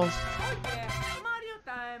 Smalls. Oh yeah, Mario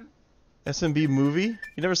time. SMB movie?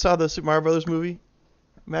 You never saw the Super Mario Brothers movie?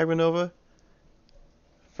 Magma Nova?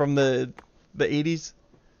 From the 80s?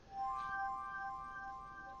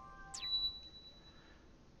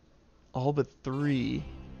 All but 3.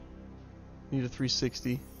 Need a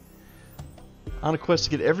 360. On a quest to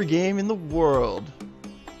get every game in the world.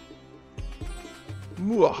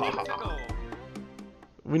 Mwahaha.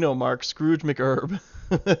 We know, Mark. Scrooge McHerb.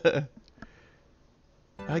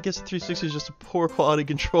 I guess the 360 is just a poor quality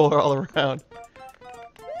controller all around.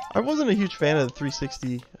 I wasn't a huge fan of the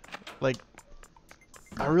 360. Like,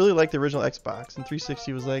 I really liked the original Xbox, and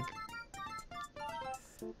 360 was like...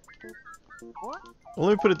 Well,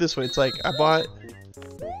 let me put it this way. It's like, I bought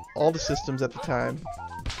all the systems at the time,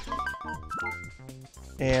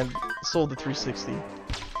 and sold the 360.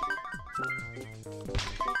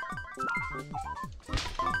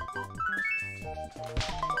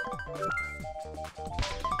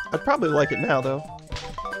 I'd probably like it now, though.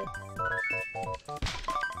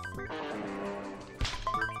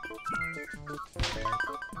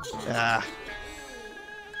 Ah.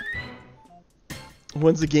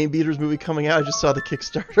 When's the Game Beaters movie coming out? I just saw the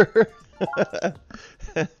Kickstarter.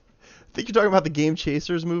 I think you're talking about the Game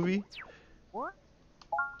Chasers movie. What?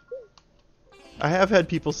 I have had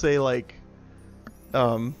people say like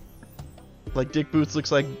Dick Boots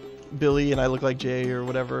looks like Billy and I look like Jay or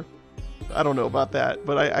whatever. I don't know about that,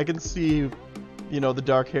 but I can see, you know, the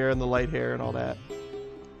dark hair and the light hair and all that.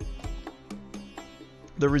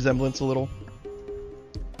 The resemblance a little.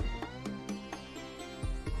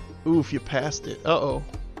 Oof, you passed it. Uh-oh.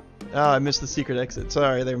 Ah, I missed the secret exit.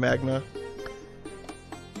 Sorry there, Magma.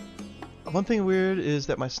 One thing weird is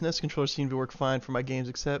that my SNES controller seemed to work fine for my games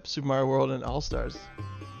except Super Mario World and All-Stars.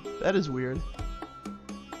 That is weird.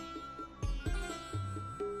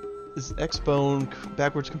 Is Xbone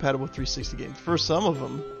backwards compatible with 360 games? For some of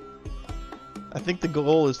them. I think the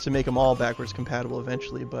goal is to make them all backwards compatible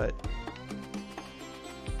eventually, but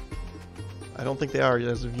I don't think they are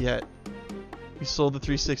as of yet. You sold the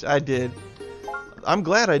 360. I did. I'm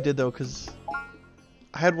glad I did though, because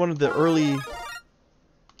I had one of the early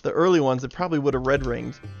ones that probably would have red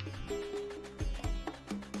ringed.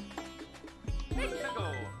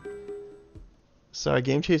 Sorry,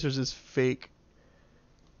 Game Chasers is fake.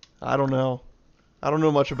 I don't know. I don't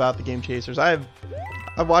know much about the Game Chasers. I've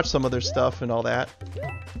watched some of their stuff and all that.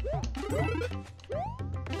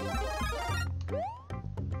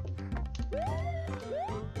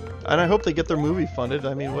 And I hope they get their movie funded.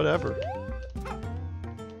 I mean, whatever.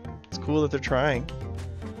 It's cool that they're trying.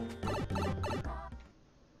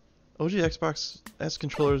 OG Xbox S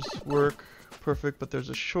controllers work perfect, but there's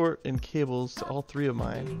a short in cables to all three of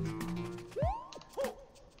mine.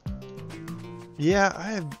 Yeah,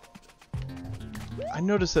 I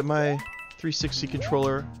noticed that my 360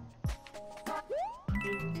 controller,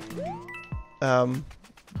 the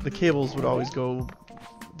cables would always go.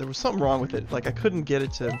 There was something wrong with it. Like I couldn't get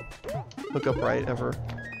it to hook up right ever.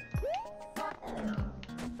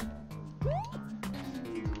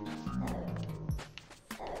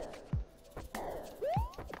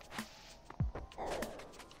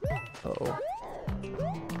 Uh-oh.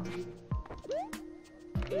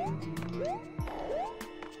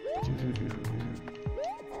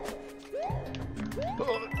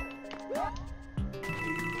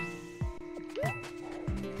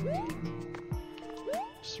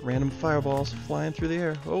 Just random fireballs flying through the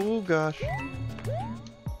air. Oh gosh.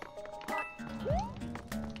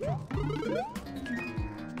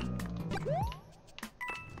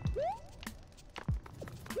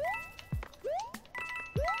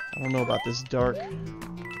 I don't know about this dark,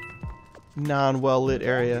 non-well lit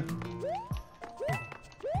area.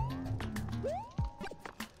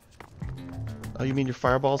 Oh, you mean your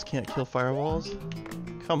fireballs can't kill fireballs?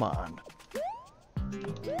 Come on.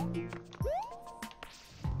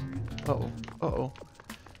 Uh-oh. Uh-oh.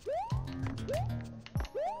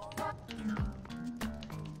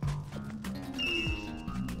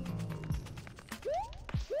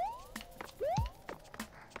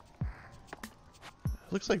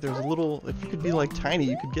 Looks like there's a little, if you could be like tiny,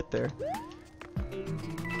 you could get there.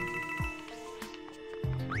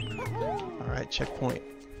 Alright, checkpoint.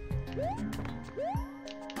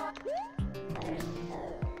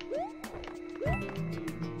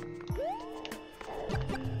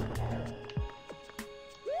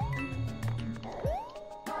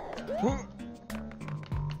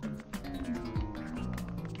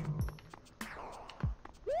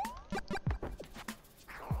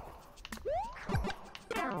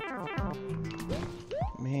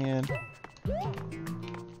 Man.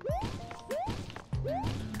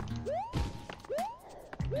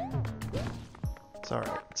 It's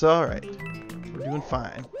alright. It's alright. We're doing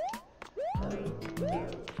fine.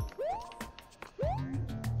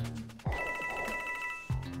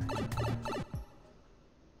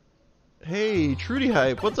 Hey, Trudy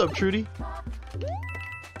Hype. What's up, Trudy?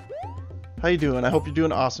 How you doing? I hope you're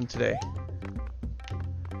doing awesome today.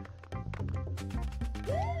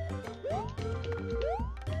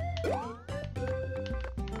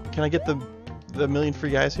 Can I get the million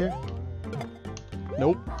free guys here?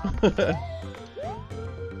 Nope.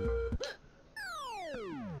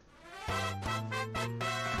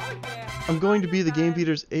 I'm going to be the Game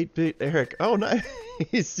Beater's 8-bit Eric. Oh,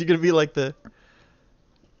 nice. You're gonna be like the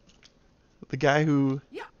guy who.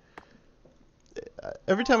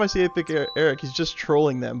 Every time I see 8-bit Eric, he's just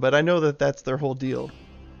trolling them, but I know that that's their whole deal.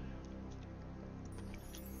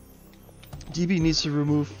 DB needs to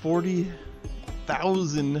remove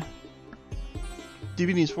 40,000.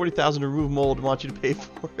 DB needs 40,000 to remove mold and want you to pay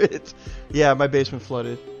for it. Yeah, my basement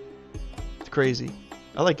flooded. It's crazy.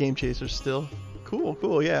 I like Game Chasers still. Cool,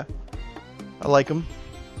 cool, yeah. I like them.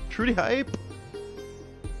 Trudy Hype.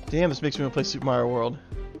 Damn, this makes me want to play Super Mario World.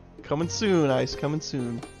 Coming soon, Ice. Coming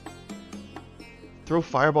soon. Throw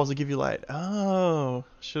fireballs to give you light. Oh,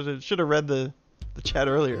 should have read the chat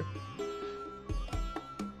earlier.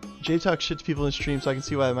 Jay talks shit to people in stream, so I can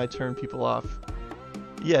see why it might turn people off.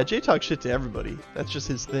 Yeah, Jay talks shit to everybody. That's just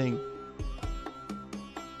his thing.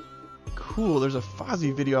 Cool. There's a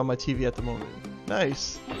Fozzie video on my TV at the moment.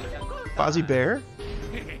 Nice. Fozzie Bear.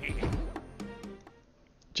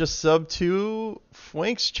 Just sub to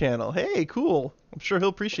Fwank's channel. Hey, cool. I'm sure he'll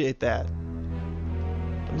appreciate that.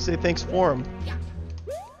 Let me say thanks for him.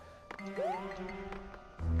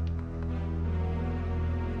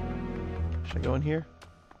 Should I go in here?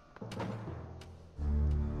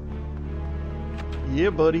 Yeah,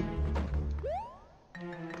 buddy.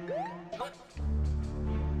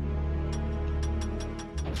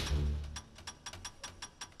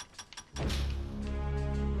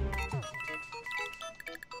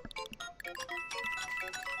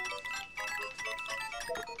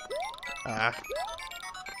 Ah.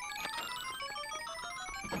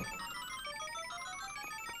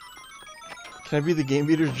 Can I be the Game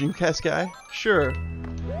Beater's Dreamcast guy? Sure.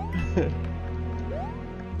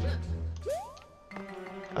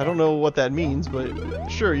 I don't know what that means, but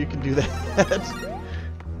sure, you can do that.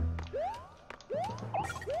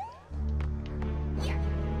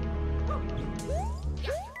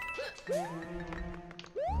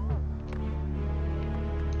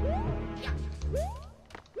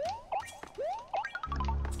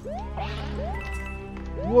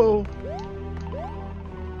 Whoa.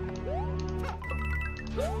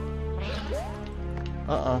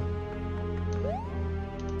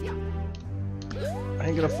 I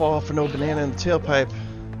ain't gonna fall for no banana in the tailpipe.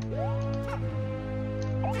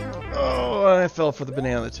 Oh, I fell for the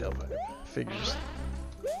banana in the tailpipe. Figures.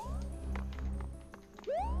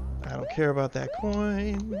 I don't care about that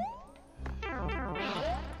coin.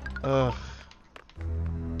 Ugh.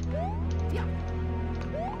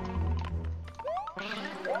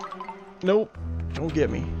 Nope. Don't get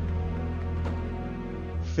me.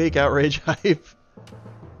 Fake outrage hype.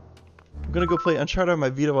 I'm gonna go play Uncharted on my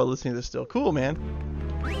Vita while listening to this still. Cool, man.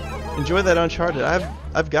 Enjoy that Uncharted.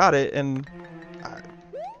 I've got it, and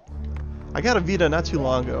I got a Vita not too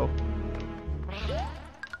long ago.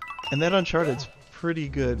 And that Uncharted's pretty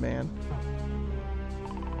good, man.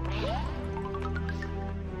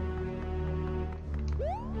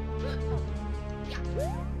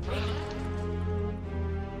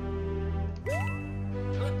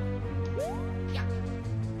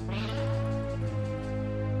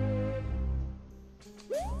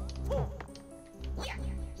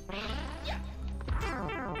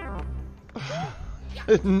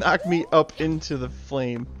 It knocked me up into the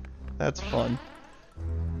flame. That's fun.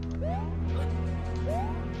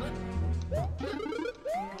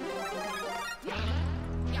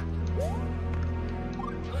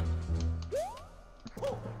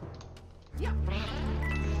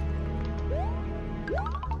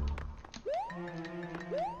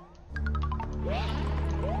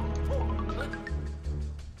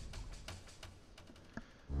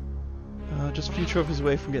 few trophies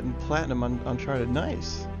away from getting platinum on Uncharted.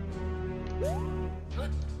 Nice.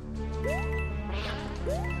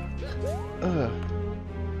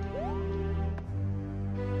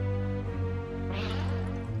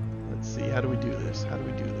 Let's see, how do we do this? How do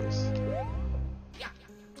we do this?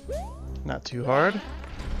 Not too hard.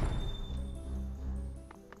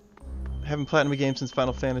 Haven't platinum a game since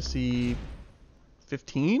Final Fantasy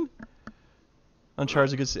 15?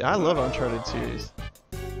 Uncharted's a good series. I love Uncharted series.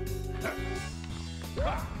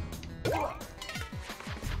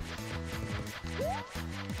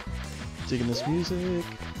 Digging this music.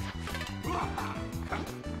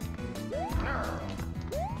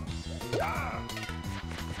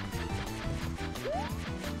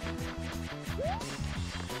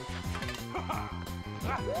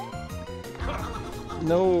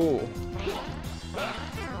 No.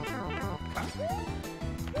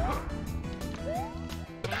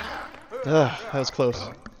 That was close.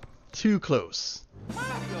 Too close.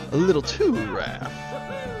 A little too rough.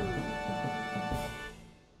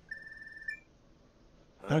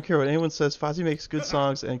 I don't care what anyone says, Fozzy makes good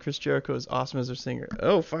songs and Chris Jericho is awesome as their singer.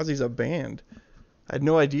 Oh, Fozzy's a band. I had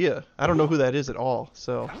no idea. I don't know who that is at all,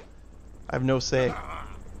 so I have no say.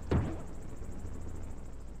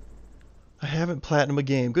 I haven't platinum a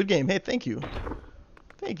game. Good game. Hey, thank you.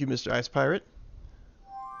 Thank you, Mr. Ice Pirate.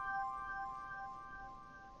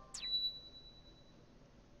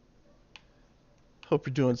 Hope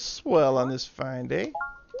you're doing swell on this fine day.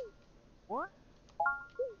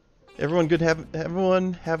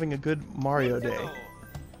 Everyone having a good Mario day.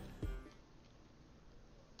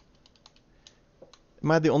 Am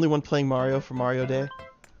I the only one playing Mario for Mario Day?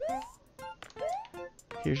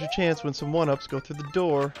 Here's your chance. Win some one-ups. Go through the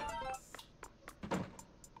door.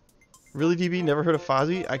 Really, DB? Never heard of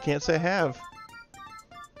Fozzy? I can't say I have.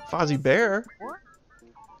 Fozzie Bear?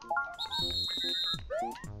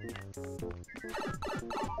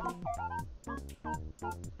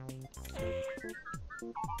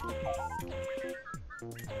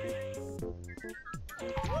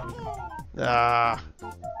 Ah.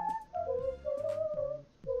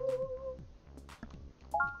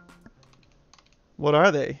 What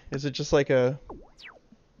are they? Is it just like a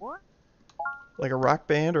rock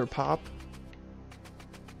band or pop?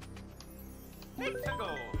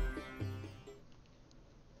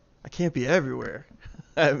 I can't be everywhere.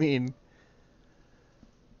 I mean,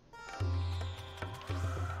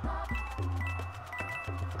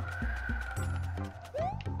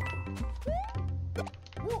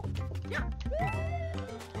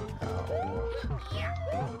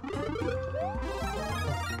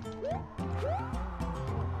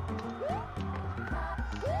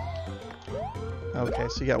 okay,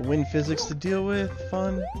 so you got wind physics to deal with.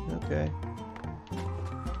 Fun. Okay.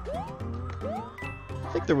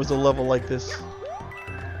 I think there was a level like this.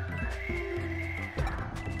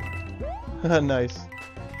 Nice.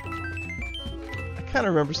 I kind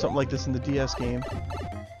of remember something like this in the DS game.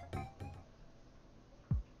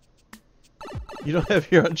 You don't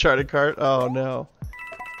have your Uncharted card? Oh no.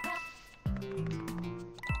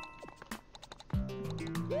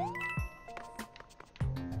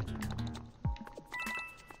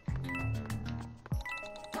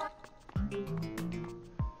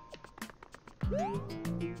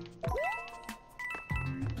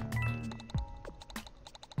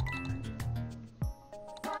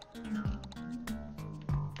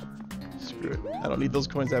 Screw it. I don't need those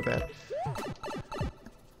coins that bad.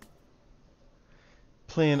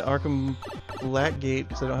 Playing Arkham Blackgate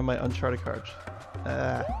because I don't have my Uncharted cards.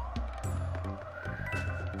 At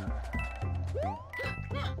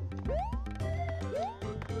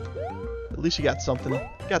least you got something.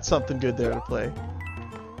 Got something good there to play.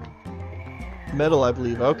 Metal, I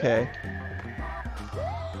believe. Okay.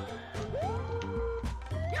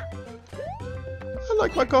 I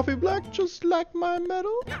like my coffee black just like my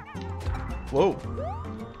metal. Whoa.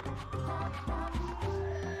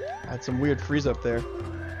 I had some weird freeze up there.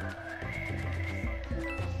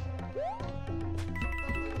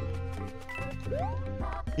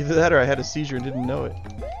 Either that or I had a seizure and didn't know it.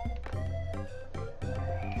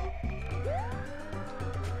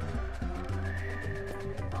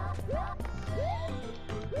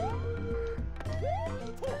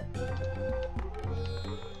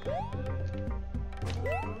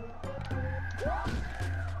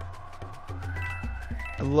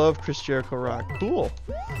 I love Chris Jericho rock. Cool.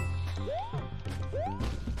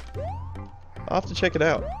 I'll have to check it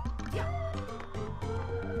out.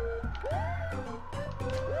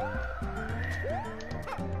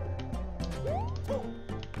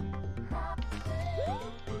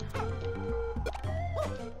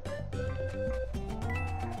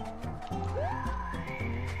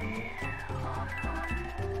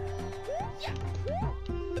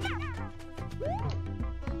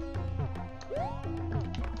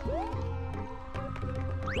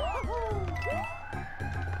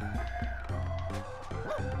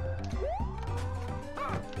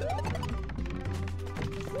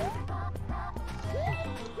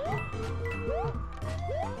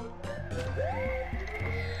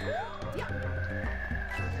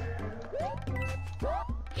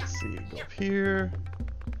 see. Go up here.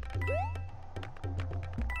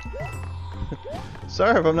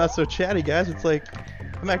 Sorry if I'm not so chatty, guys. It's like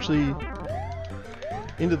I'm actually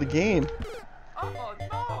into the game. Oh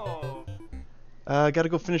no! I gotta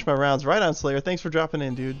go finish my rounds. Right on, Slayer. Thanks for dropping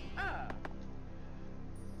in, dude.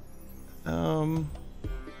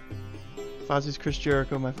 Fozzie's Chris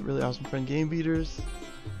Jericho, my really awesome friend. Game Beaters.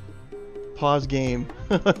 Pause game.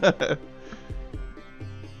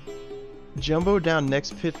 Jumbo down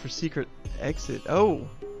next pit for secret exit. Oh!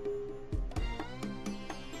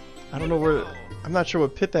 I don't know where... I'm not sure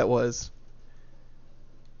what pit that was.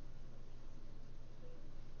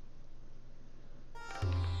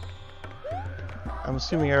 I'm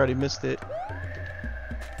assuming I already missed it.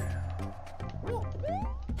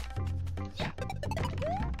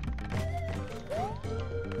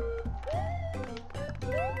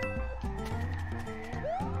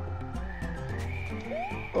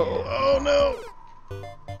 Oh no!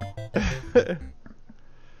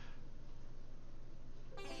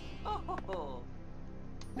 Oh,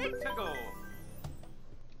 let's go.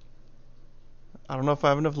 I don't know if I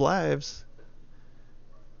have enough lives.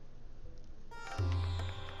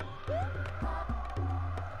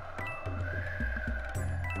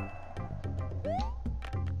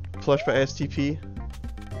 Plush by STP.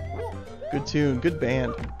 Good tune, good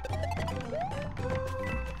band.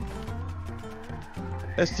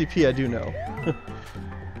 STP I do know.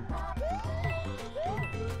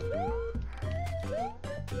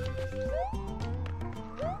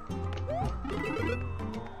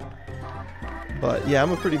 But yeah,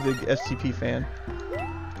 I'm a pretty big STP fan.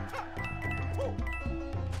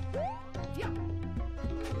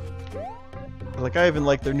 Like, I even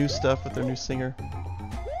like their new stuff with their new singer.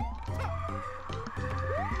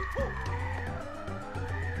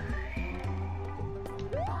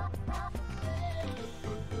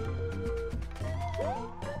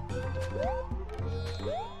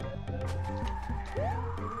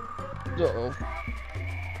 Uh-oh.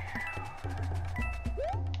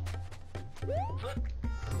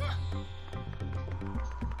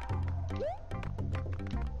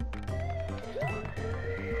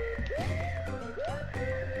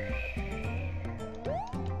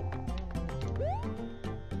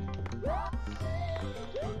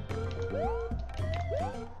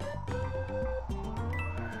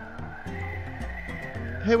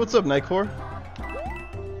 Hey, what's up, Nightcore?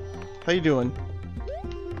 How you doing?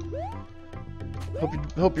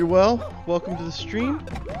 Hope you're well. Welcome to the stream.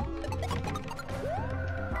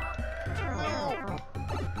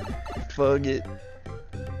 Fug it.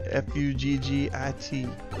 F-U-G-G-I-T.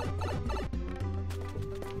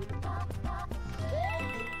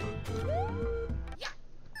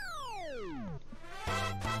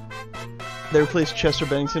 They replaced Chester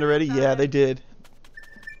Bennington already? Yeah, they did.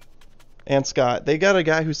 And Scott. They got a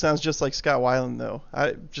guy who sounds just like Scott Weiland, though.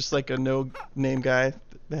 Just like a no-name guy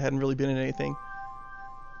that hadn't really been in anything.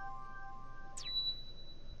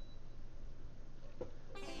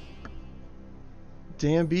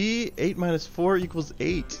 Damn B, 8 minus 4 equals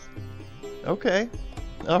 8. Okay.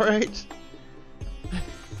 Alright.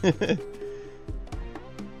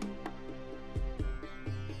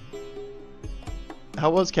 How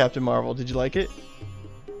was Captain Marvel? Did you like it?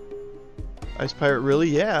 Ice Pirate, really?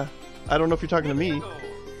 Yeah. I don't know if you're talking to me.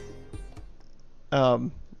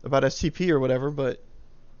 About SCP or whatever, but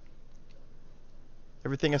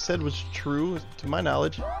everything I said was true to my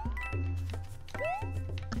knowledge.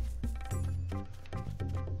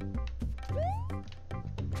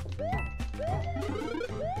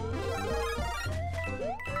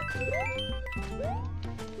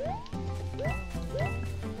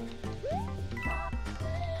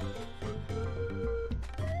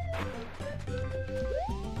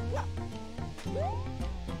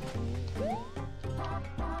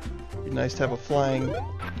 Be nice to have a flying...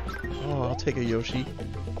 Oh, I'll take a Yoshi.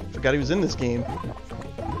 Forgot he was in this game.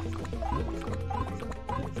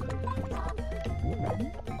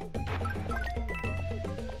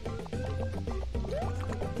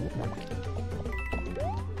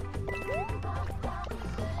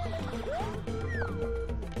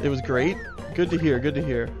 It was great. Good to hear, good to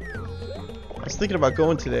hear. I was thinking about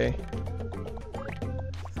going today.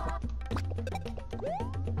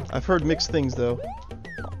 I've heard mixed things though.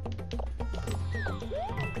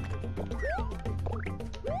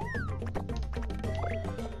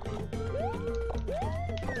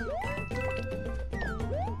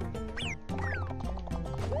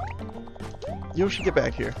 Yoshi, get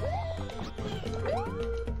back here.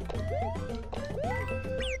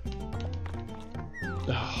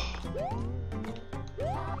 Oh.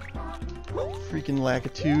 Freaking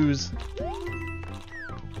Lakitus.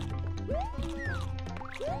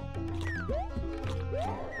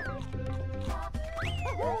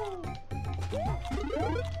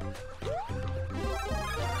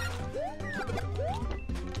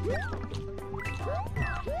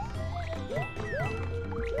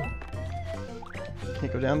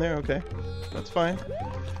 Can't go down there? Okay. That's fine.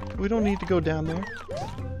 We don't need to go down there.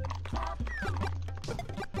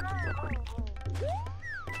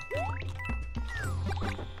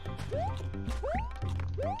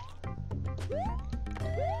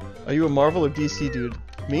 Are you a Marvel or DC dude?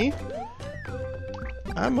 Me?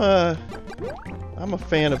 I'm a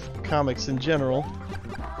fan of comics in general.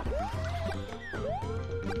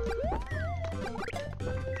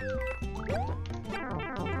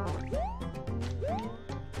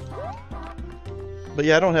 But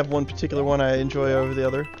yeah, I don't have one particular one I enjoy over the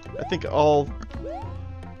other. I think all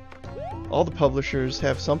the publishers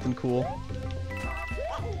have something cool.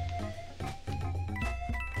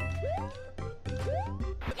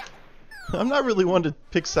 I'm not really one to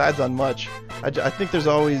pick sides on much. I think there's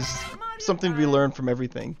always something to be learned from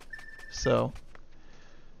everything. So.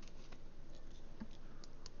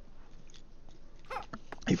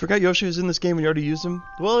 You forgot Yoshi was in this game and you already used him?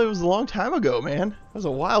 Well, it was a long time ago, man. That was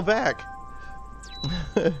a while back.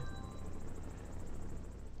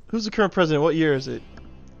 Who's the current president? What year is it?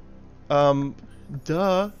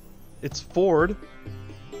 Duh. It's Ford.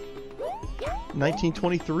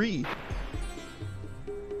 1923.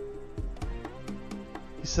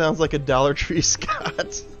 He sounds like a Dollar Tree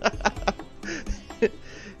Scott.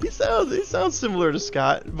 he sounds similar to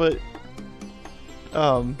Scott, but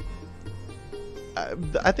I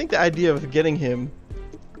think the idea of getting him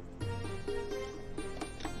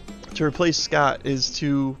to replace Scott is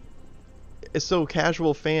so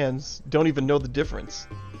casual fans don't even know the difference.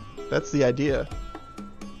 That's the idea.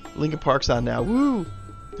 Linkin Park's on now. Woo!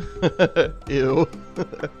 Ew.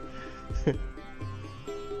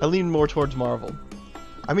 I lean more towards Marvel.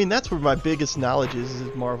 I mean, that's where my biggest knowledge is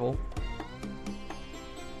Marvel.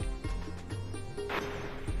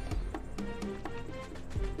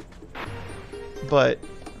 But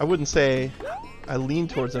I wouldn't say I lean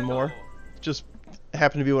towards them more. Just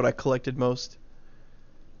happened to be what I collected most.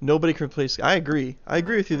 Nobody can replace. I agree. I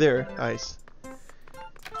agree with you there, Ice.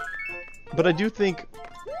 But I do think,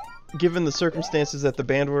 given the circumstances that the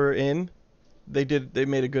band were in, they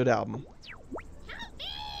made a good album.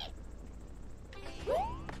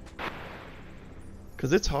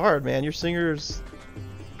 Cause it's hard, man. Your singers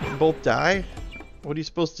both die. What are you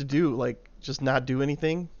supposed to do? Like, just not do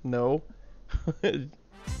anything? No.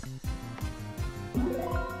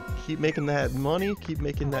 Keep making that money, keep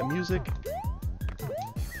making that music.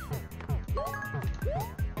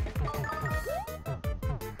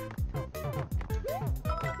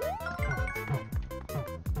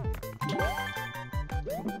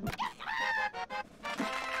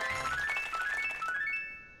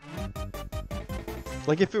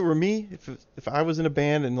 Like, if it were me, if I was in a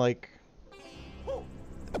band and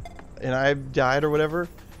I died or whatever,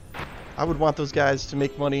 I would want those guys to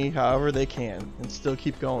make money however they can and still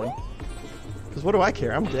keep going. Because what do I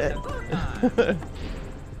care? I'm dead.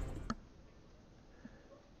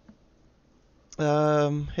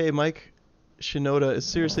 Hey, Mike Shinoda is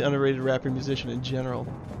seriously underrated rapper musician in general.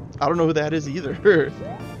 I don't know who that is either.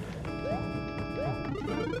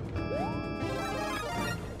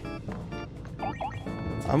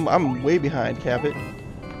 I'm way behind, Cabot.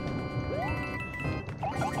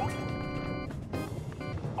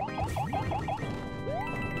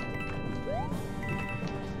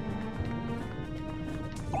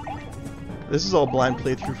 This is all blind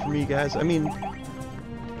playthrough for me, guys. I mean,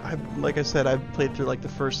 like I said, I've played through like the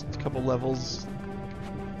first couple levels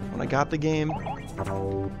when I got the game.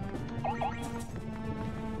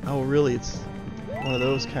 Oh, really? It's one of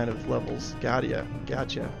those kind of levels. Gotcha.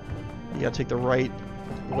 You gotta take the right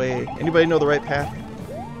way. Anybody know the right path?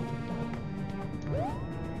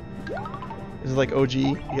 This is like OG.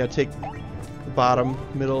 You gotta take the bottom,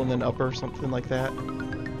 middle, and then upper, something like that.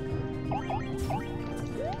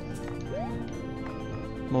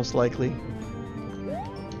 Most likely.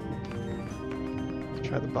 Let's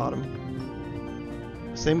try the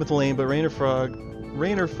bottom. Same with Lane, but Rain or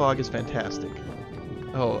Fog is fantastic.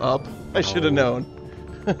 Oh, up. I should have known.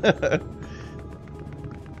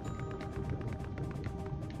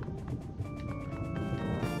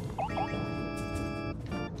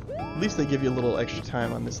 At least they give you a little extra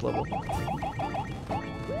time on this level.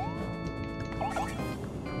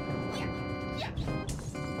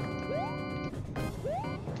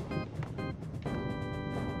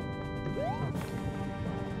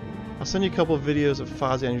 I'll send you a couple of videos of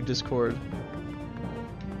Fozzie on your Discord.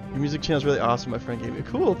 Your music channel is really awesome, my friend gave me.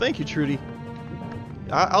 Cool, thank you, Trudy.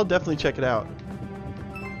 I'll definitely check it out.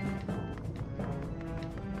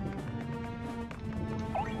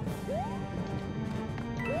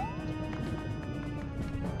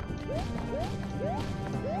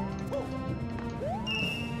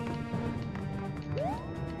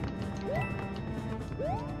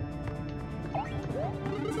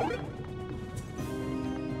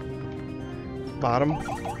 Bottom.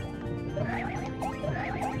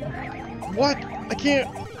 What? I can't.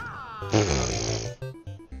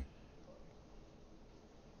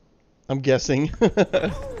 I'm guessing.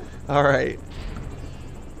 Alright.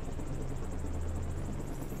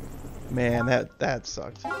 Man, that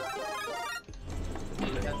sucked.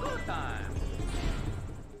 Good time.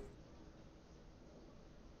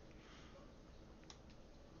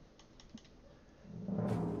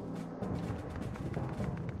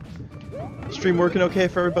 Stream working okay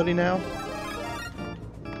for everybody now?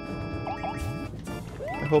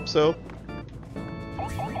 I hope so.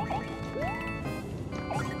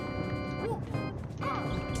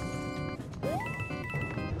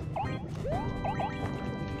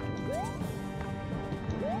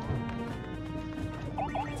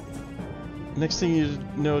 Next thing you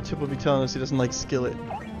know, Tip will be telling us he doesn't like Skillet.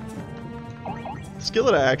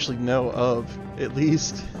 Skillet I actually know of, at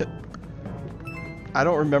least. I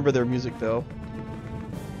don't remember their music though.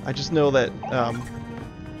 I just know that a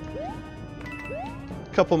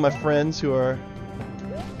couple of my friends who are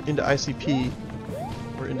into ICP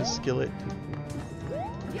were into Skillet.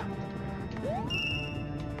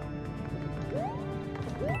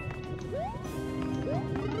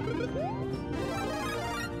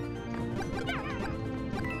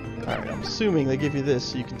 Alright, I'm assuming they give you this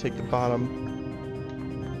so you can take the bottom.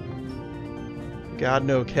 God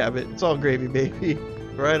no, Cabot. It's all gravy, baby.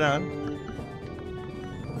 Right on.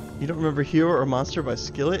 You don't remember Hero or Monster by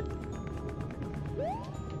Skillet?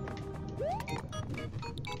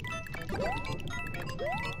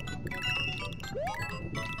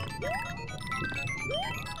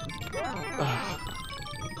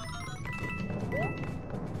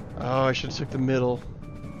 Oh, I should have took the middle.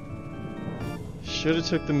 Should have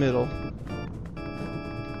took the middle.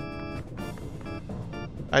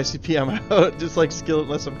 ICP, I'm out. Just like Skillet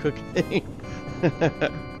unless I'm cooking.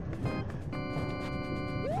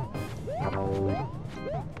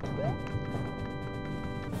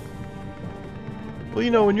 Well,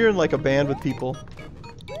 you know, when you're in like a band with people,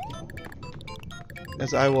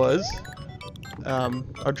 as I was,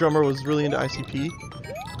 our drummer was really into ICP.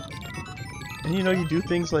 And you know, you do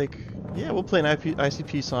things like, yeah, we'll play an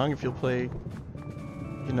ICP song if you'll play,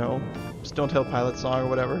 you know, Stone Tail Pilot song or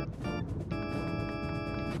whatever.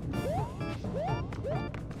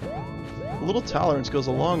 A little tolerance goes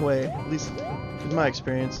a long way, at least in my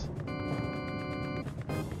experience.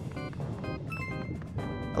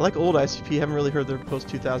 I like old ICP, haven't really heard their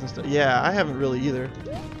post-2000 stuff. Yeah, I haven't really either.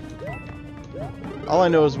 All I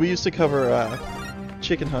know is we used to cover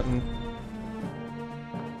Chicken Huntin'.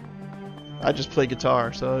 I just played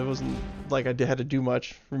guitar, so it wasn't like I had to do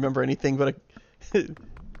much, remember anything, but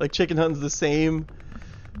like Chicken Huntin's the same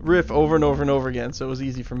riff over and over and over again, so it was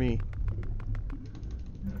easy for me.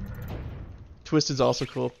 Twisted's also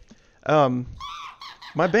cool.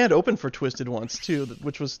 My band opened for Twisted once too,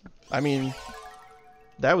 which was, I mean,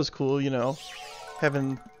 that was cool, you know,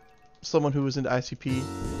 having someone who was into ICP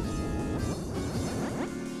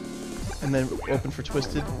and then open for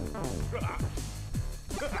Twisted.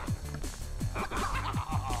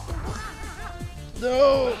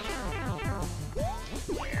 No!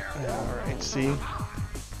 Alright, see?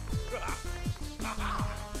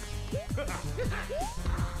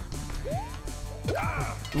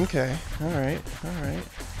 Okay, alright, alright.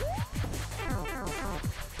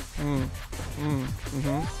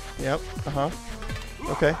 Yep, uh-huh.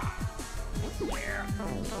 Okay.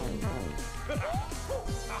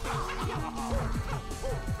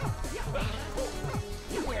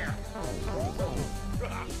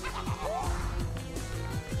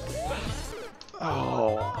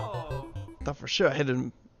 Oh. Thought for sure I hit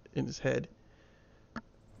him in his head.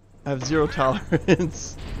 I have zero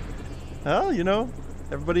tolerance. Well, you know,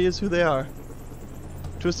 everybody is who they are.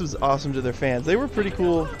 Twisted was awesome to their fans. They were pretty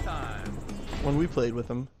cool when we played with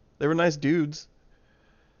them. They were nice dudes.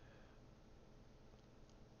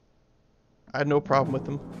 I had no problem with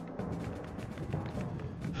them.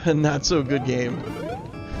 Not so good game.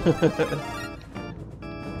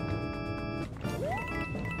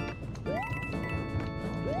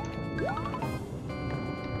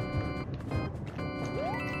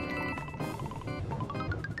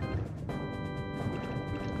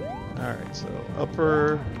 Alright, so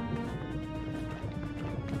upper...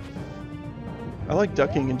 I like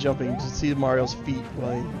ducking and jumping to see Mario's feet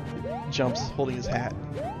while he jumps holding his hat.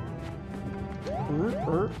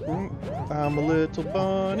 I'm a little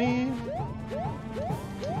bunny.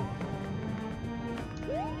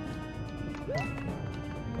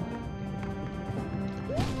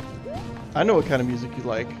 I know what kind of music you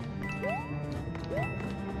like.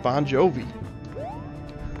 Bon Jovi.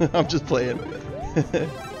 I'm just playing.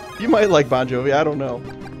 You might like Bon Jovi, I don't know.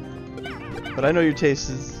 But I know your taste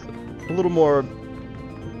is a little more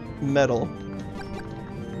metal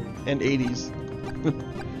and 80s.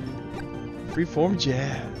 Freeform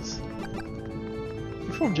jazz.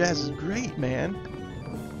 Freeform jazz is great, man.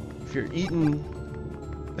 If you're eating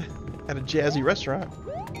at a jazzy restaurant.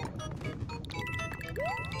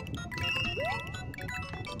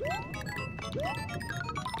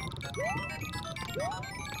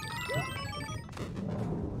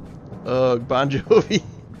 Ugh, Bon Jovi.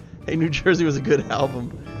 Hey, New Jersey was a good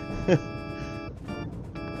album.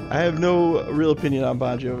 I have no real opinion on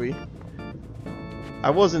Bon Jovi. I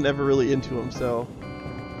wasn't ever really into him, so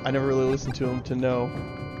I never really listened to him to know.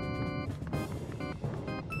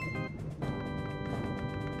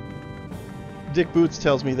 Dick Boots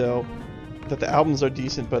tells me, though, that the albums are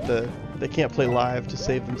decent, but they can't play live to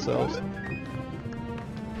save themselves.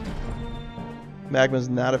 Magma's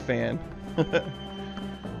not a fan.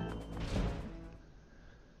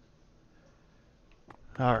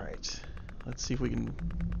 Alright, let's see if we can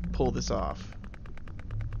pull this off.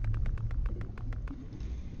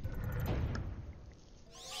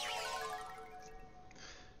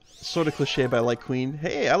 Sort of cliche, but I like Queen.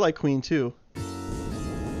 Hey, I like Queen too.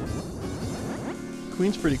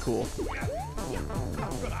 Queen's pretty cool.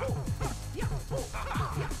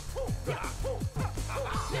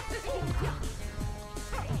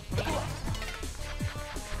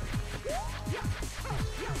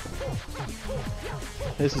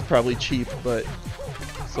 This is probably cheap, but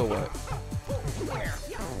so what?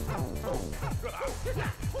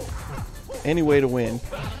 Any way to win.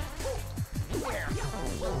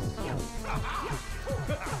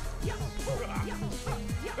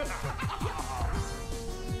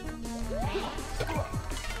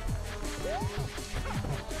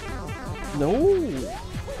 No.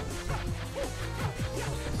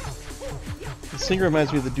 The singer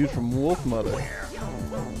reminds me of the dude from Wolf Mother.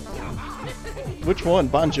 Which one?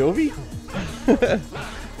 Bon Jovi?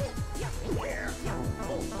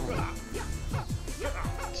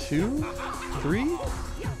 2, 3?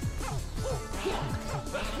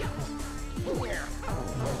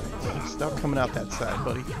 Stop coming out that side,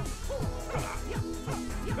 buddy.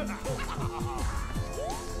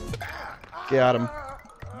 Got him.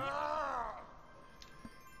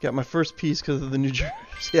 Got my first piece because of the New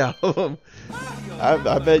Jersey album.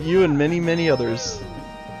 I bet you and many, many others.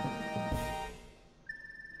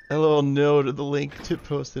 A little note of the link to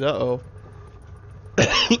post it. Uh-oh.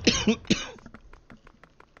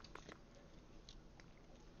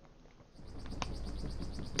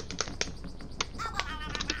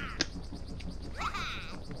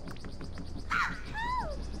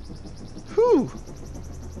 Whew.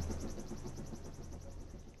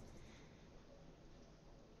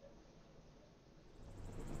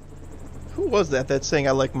 Who was that that's saying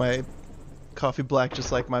I like my coffee black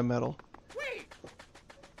just like my metal?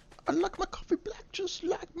 I like my coffee black just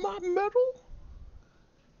like my metal.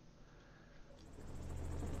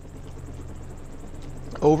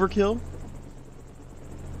 Overkill?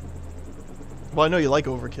 Well, I know you like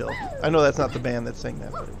Overkill. I know that's not the band that's saying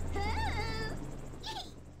that, but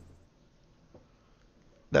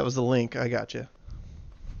that was the link. I got you.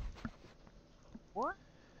 We're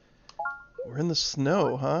in the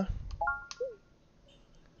snow, huh?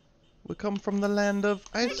 We come from the land of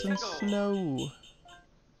ice and snow.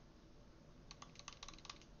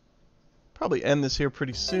 Probably end this here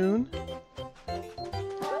pretty soon.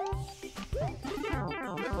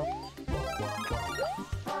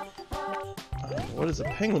 What does a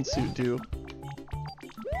penguin suit do?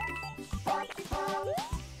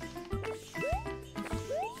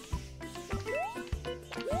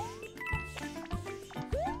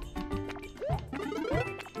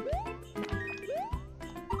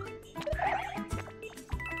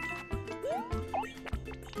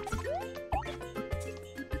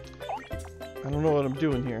 I don't know what I'm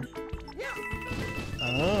doing here.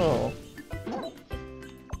 Oh.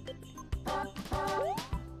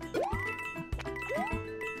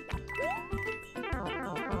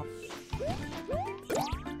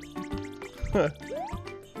 Huh.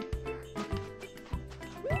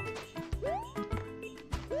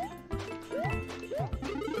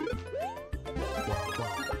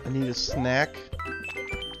 I need a snack.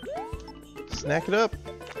 Snack it up,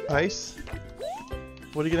 Ice.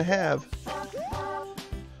 What are you gonna have?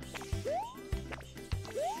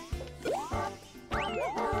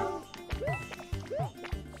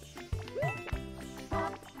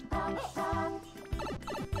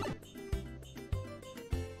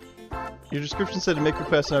 Your description said to make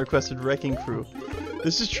requests, and I requested Wrecking Crew.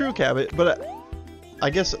 This is true, Cabot, but I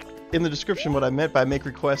guess in the description what I meant by make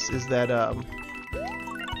requests is that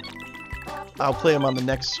I'll play them on the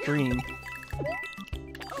next stream.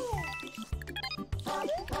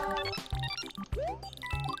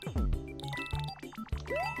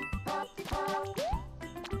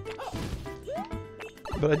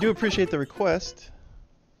 But I do appreciate the request.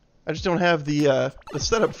 I just don't have the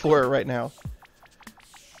setup for it right now.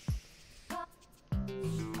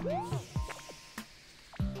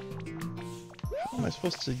 How am I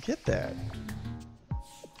supposed to get that?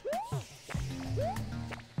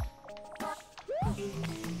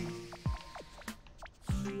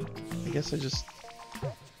 I guess I just...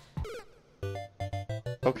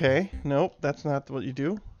 Okay, nope, that's not what you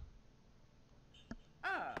do.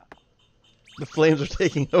 The flames are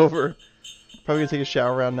taking over. Probably gonna take a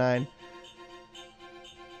shower around 9.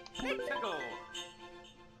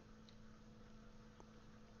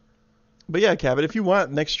 But yeah, Cabot, if you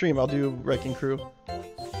want, next stream I'll do Wrecking Crew.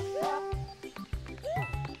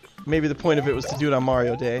 Maybe the point of it was to do it on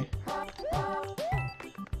Mario Day.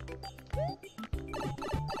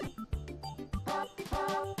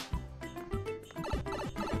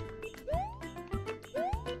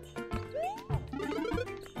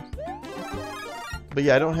 But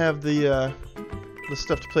yeah, I don't have the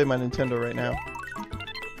stuff to play my Nintendo right now.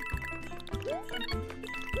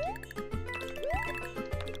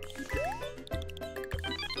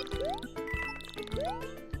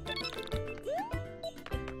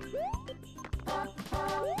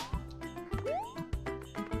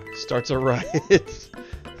 Starts a riot.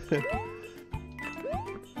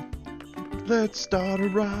 Let's start a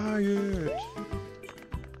riot.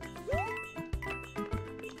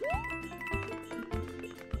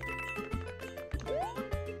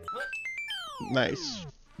 Nice.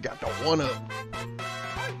 Got the one up. Oh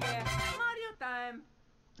yeah, Mario time.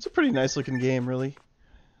 It's a pretty nice looking game, really.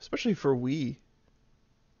 Especially for Wii.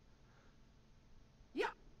 Yeah.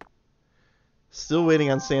 Still waiting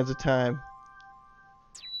on Sands of Time.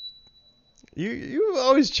 You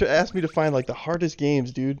always ask me to find like the hardest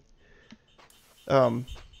games, dude. For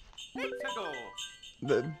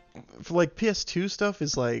like PS2 stuff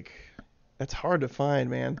is like, that's hard to find,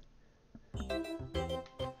 man.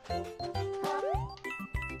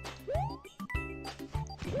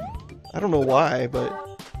 I don't know why, but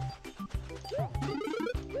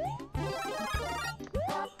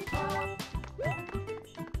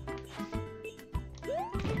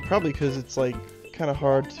probably because it's like kind of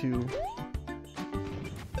hard to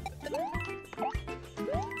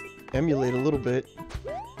emulate a little bit.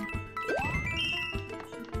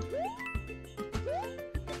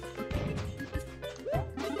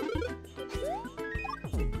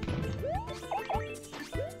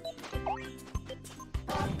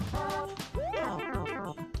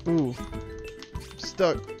 Ooh,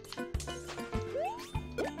 stuck.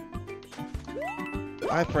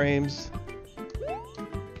 Iframes.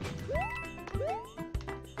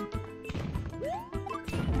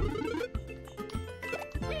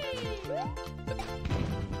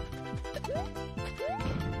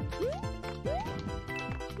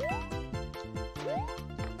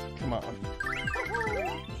 Come on.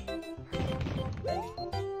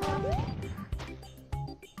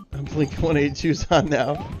 Blink 182's on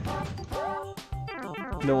now.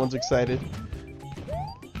 No one's excited.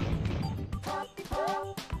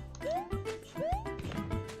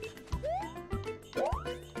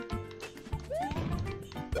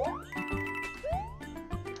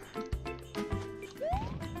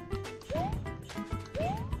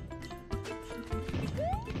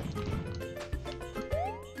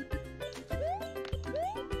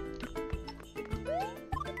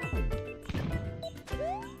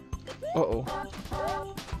 Uh-oh.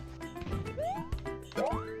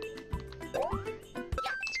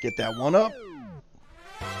 Let's get that one up.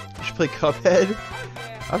 I should play Cuphead.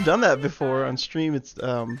 I've done that before on stream. It's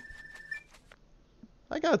I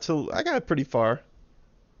got pretty far.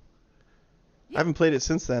 I haven't played it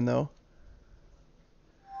since then though.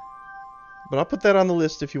 But I'll put that on the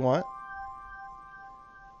list if you want.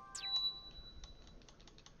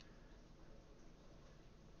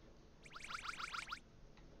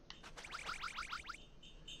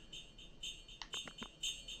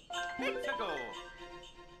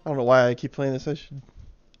 I don't know why I keep playing this. I should...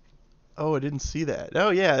 Oh, I didn't see that. Oh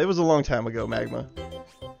yeah, it was a long time ago, Magma.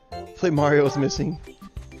 Play Mario is missing.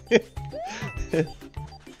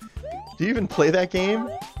 Do you even play that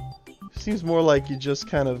game? Seems more like you just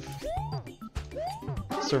kind of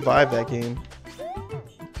survive that game.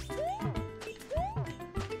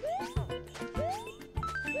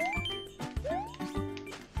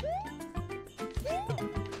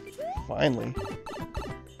 Finally.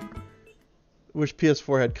 Wish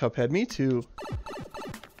PS4 had Cuphead. Me too.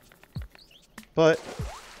 But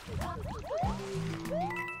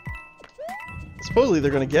supposedly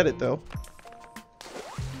they're gonna get it though.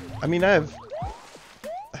 I mean, I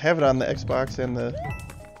have it on the Xbox and the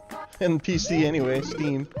PC anyway,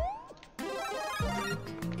 Steam.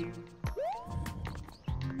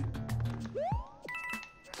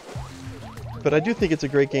 But I do think it's a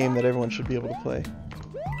great game that everyone should be able to play.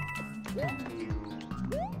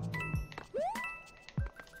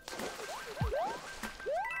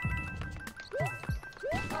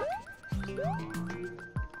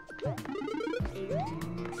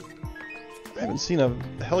 I haven't seen a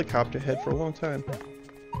helicopter head for a long time.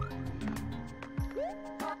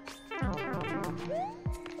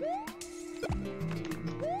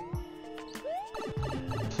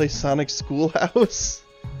 Play Sonic Schoolhouse?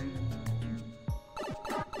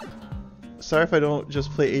 Sorry if I don't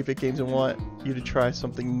just play 8-bit games and want you to try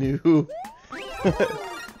something new.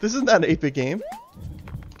 This is not an 8-bit game.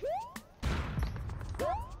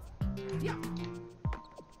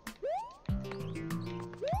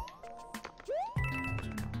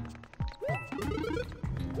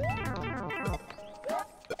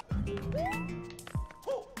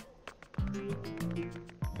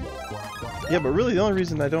 Yeah, but really the only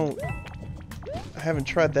reason I haven't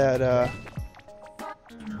tried that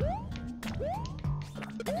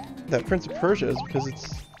that Prince of Persia is because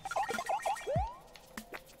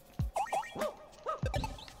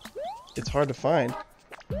it's hard to find.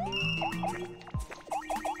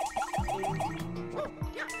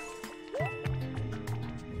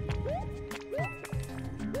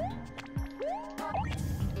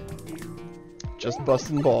 Just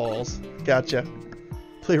busting balls. Gotcha.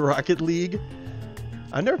 Play Rocket League?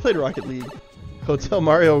 I never played Rocket League. Hotel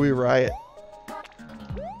Mario, we riot.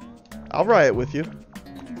 I'll riot with you.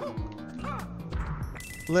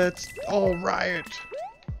 Let's all riot.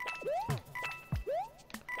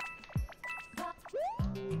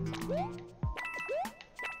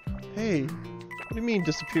 Hey, what do you mean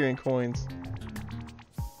disappearing coins?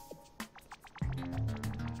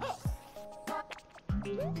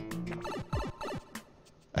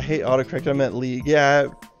 I hate autocorrect. I meant League. Yeah,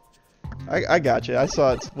 I got you. I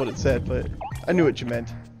saw what it said, but I knew what you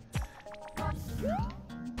meant.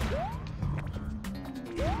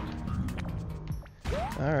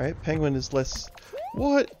 Alright, Penguin is less...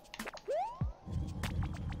 What?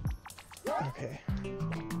 Okay.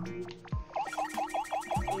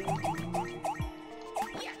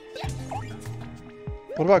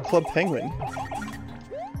 What about Club Penguin?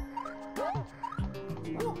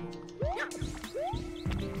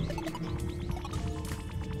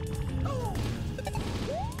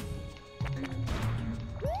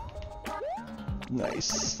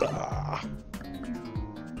 Nice. Ah.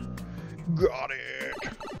 Got it.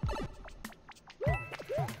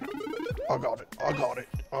 I got it. I got it.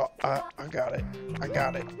 I got it. I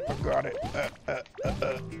got it. I got it.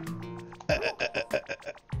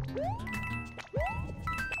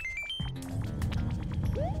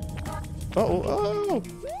 Uh-oh. Oh.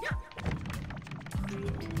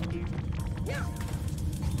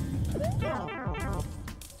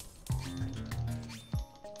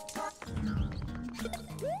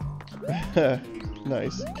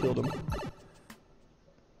 Nice, killed him.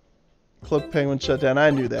 Club Penguin shut down, I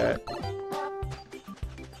knew that.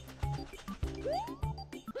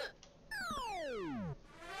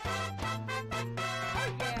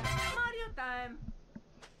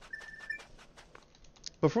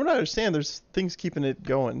 But from what I understand, there's things keeping it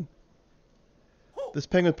going. This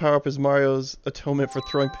penguin power-up is Mario's atonement for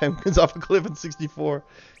throwing penguins off a cliff in 64.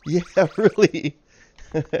 Yeah, really.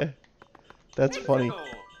 That's funny.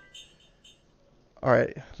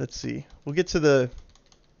 Alright, let's see. We'll get to the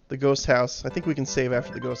ghost house. I think we can save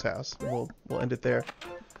after the ghost house. We'll end it there.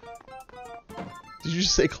 Did you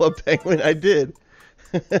just say Club Penguin? I did.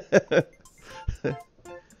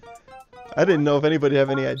 I didn't know if anybody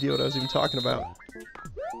had any idea what I was even talking about.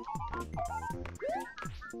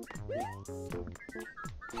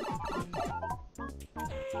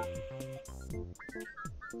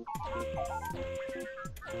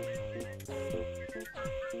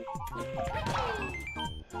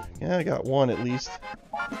 Yeah, I got one at least.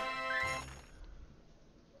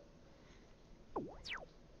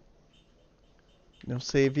 No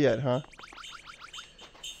save yet, huh?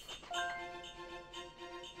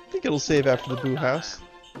 I think it'll save after the Boo House.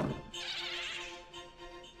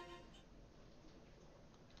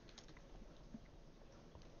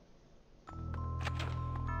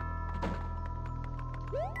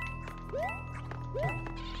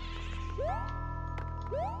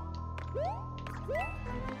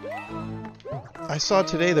 I saw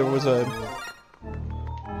today there was a...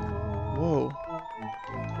 Whoa.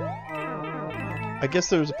 I guess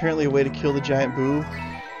there was apparently a way to kill the giant boo.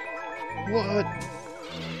 What?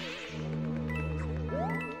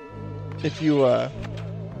 If you,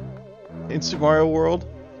 in Super Mario World,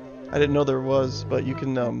 I didn't know there was, but you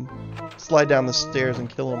can, slide down the stairs and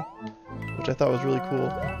kill him, which I thought was really cool.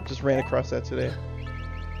 Just ran across that today.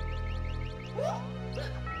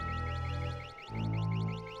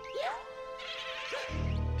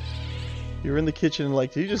 You were in the kitchen and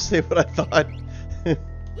like, did you just say what I thought?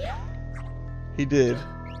 He did.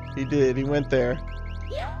 He did. He went there.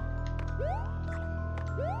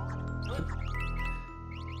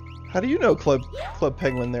 How do you know Club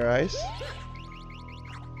Penguin there, Ice?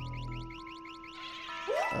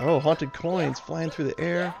 Oh, haunted coins flying through the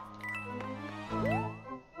air.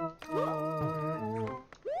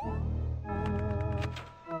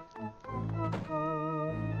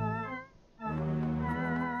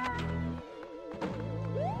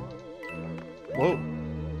 Whoa.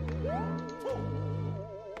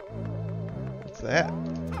 What's that?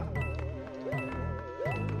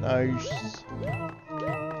 Nice.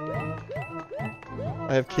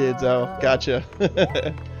 I have kids. Oh, gotcha.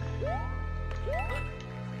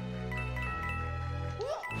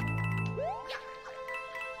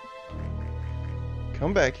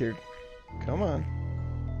 Come back here. Come on.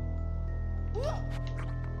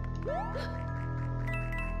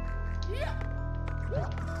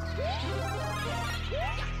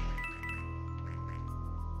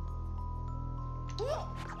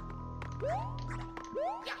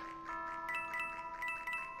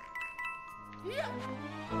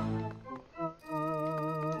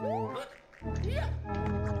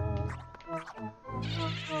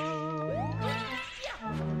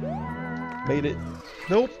 Made it.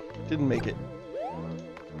 Nope, didn't make it.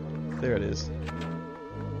 There it is.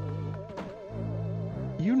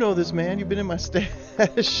 You know this, man. You've been in my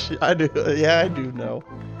stash. I do. Yeah, I do know.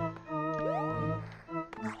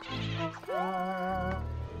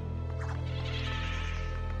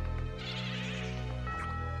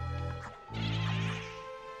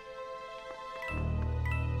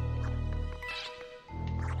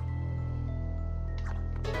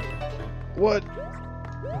 What?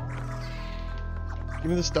 Give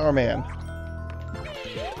me the Starman.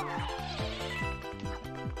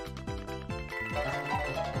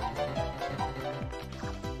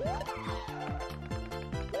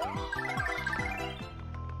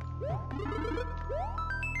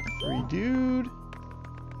 Free dude.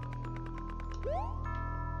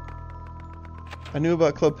 I knew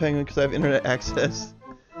about Club Penguin because I have internet access.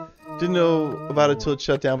 Didn't know about it till it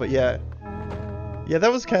shut down, but yeah. Yeah,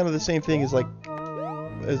 that was kind of the same thing as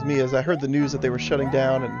me, as I heard the news that they were shutting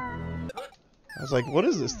down, and I was like, what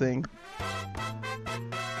is this thing?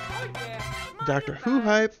 Doctor Who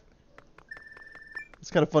hype? It's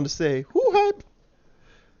kind of fun to say. Who hype?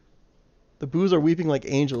 The boos are weeping like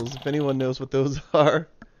angels, if anyone knows what those are.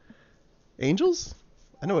 Angels?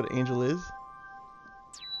 I know what an angel is.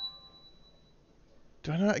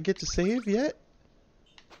 Do I not get to save yet?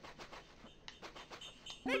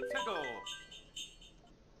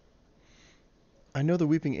 I know the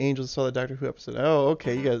Weeping Angels. Saw the Doctor Who episode. Oh,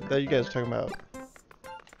 okay. You guys are talking about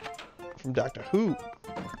from Doctor Who.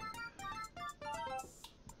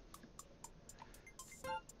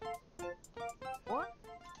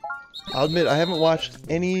 I'll admit I haven't watched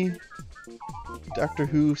any Doctor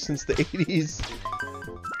Who since the 80s,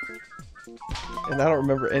 and I don't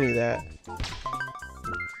remember any of that.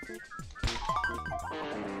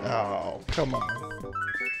 Oh, come on.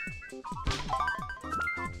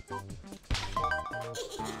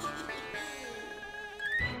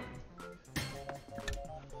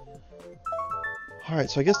 Alright,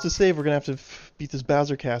 so I guess to save we're gonna have to beat this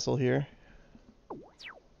Bowser Castle here.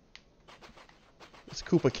 This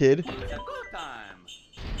Koopa Kid. It's a go time.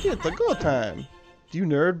 It's a go time. Do you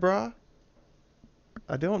nerd, brah?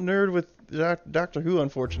 I don't nerd with Doctor Who,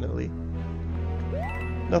 unfortunately.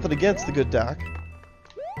 Nothing against the good doc.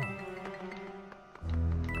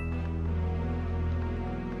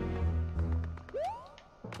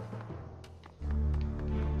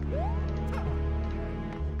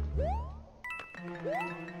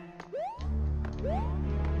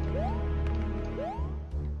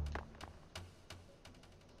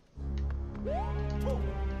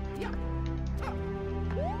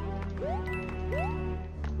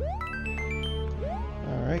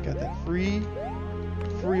 Alright, got that free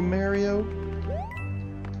Mario.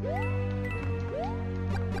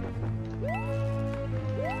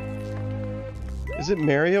 Is it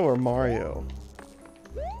Mario or Mario?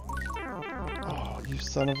 Oh, you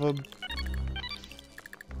son of a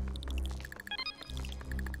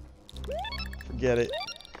Forget it.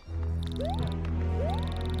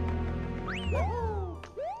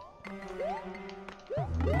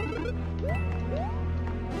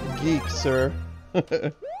 Geek, sir.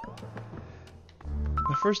 My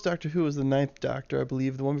first Doctor Who was the 9th Doctor, I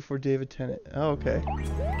believe, the one before David Tennant. Oh, okay.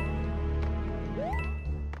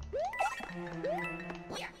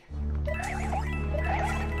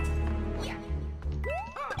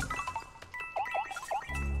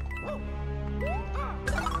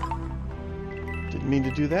 Didn't mean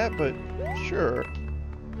to do that, but sure.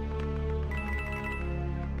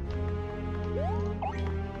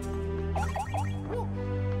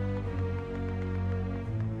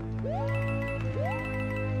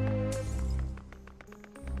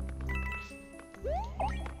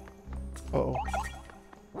 Uh-oh.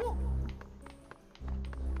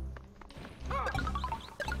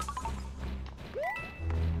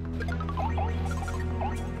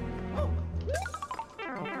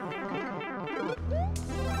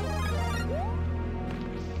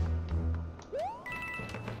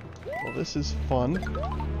 Well, this is fun.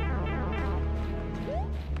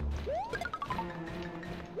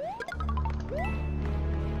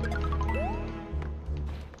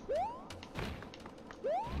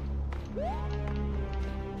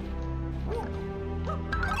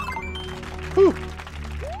 Whew.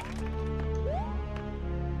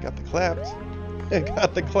 Got the claps.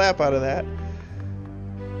 Got the clap out of that.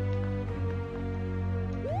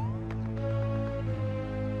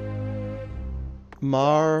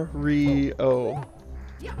 Mario.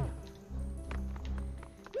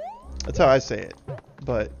 That's how I say it.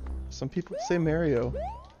 But some people say Mario.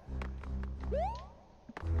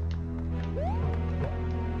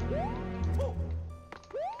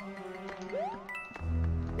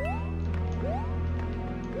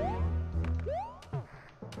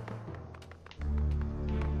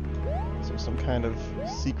 Is there some kind of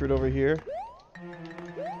secret over here?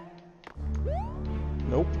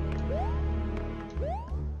 Nope.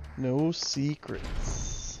 No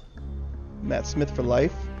secrets. Matt Smith for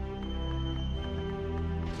life.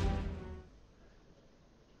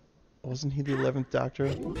 Wasn't he the 11th Doctor?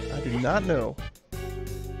 I do not know.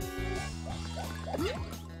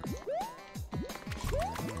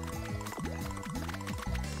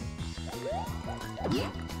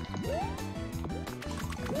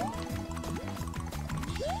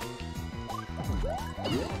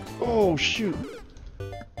 Oh, shoot.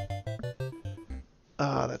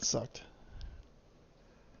 Ah, that sucked.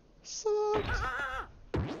 Sucked.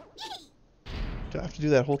 Do I have to do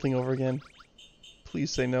that whole thing over again? Please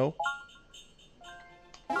say no.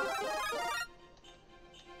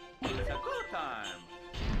 It's a good time.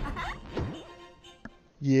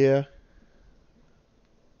 Yeah.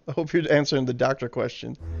 I hope you're answering the doctor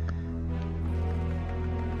question.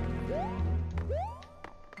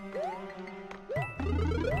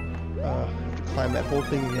 I have to climb that whole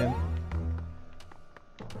thing again.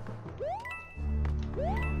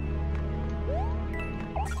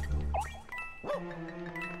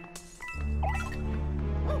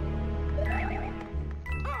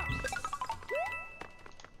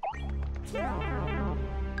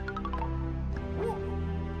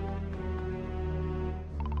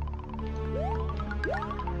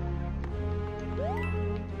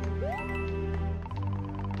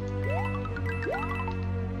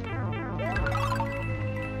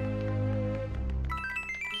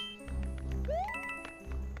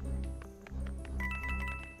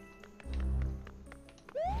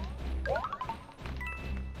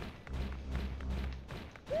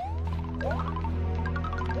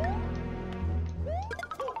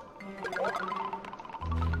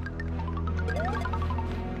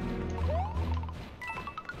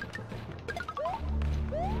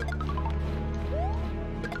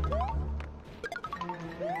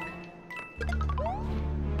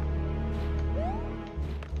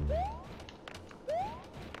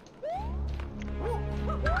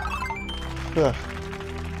 Ugh.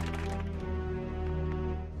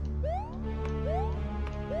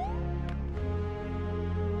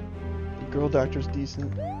 The girl doctor's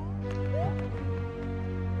decent.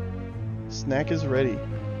 Snack is ready.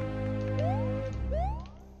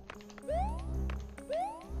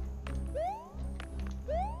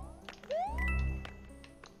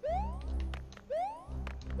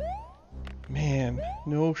 Man,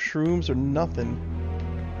 no shrooms or nothing.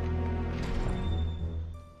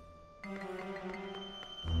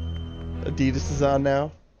 Adidas is on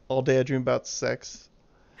now. All day I dream about sex.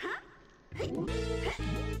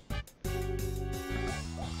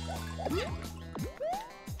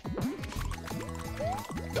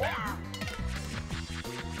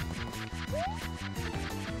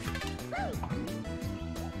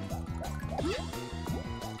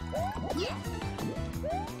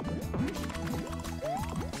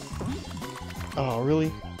 Oh,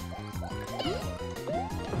 really?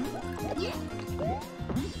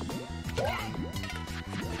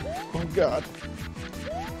 Oh, God.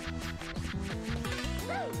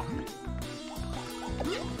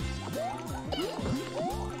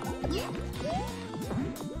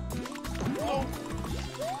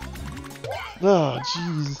 Oh,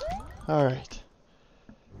 jeez. Alright.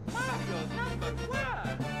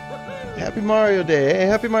 Happy Mario Day. Hey,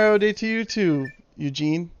 happy Mario Day to you too,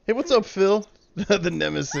 Eugene. Hey, what's up, Phil? The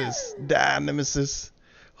Nemesis. Nemesis.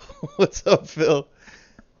 What's up, Phil?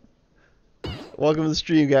 Welcome to the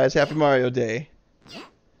stream, guys. Happy Mario Day.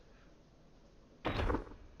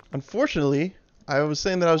 Unfortunately, I was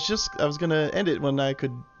saying that I was gonna end it when I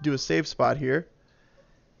could do a save spot here,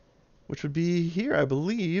 which would be here, I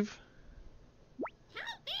believe.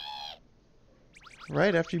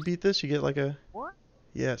 Right after you beat this, you get like a...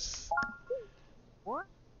 Yes.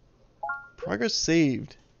 Progress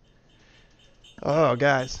saved. Oh,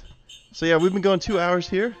 guys. So yeah, we've been going 2 hours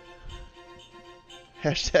here.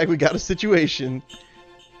 Hashtag we got a situation.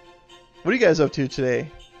 What are you guys up to today?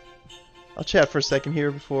 I'll chat for a second here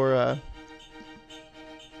before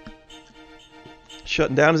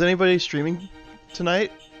shutting down. Is anybody streaming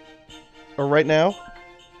tonight? Or right now?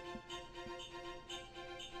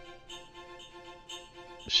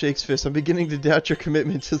 Shakes fist. I'm beginning to doubt your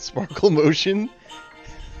commitment to Sparkle Motion.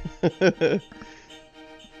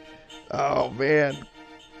 Oh man.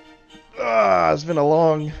 Ah, it's been a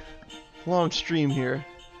long stream here.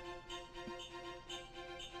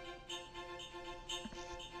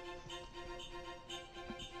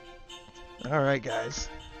 Alright, guys.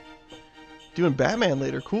 Doing Batman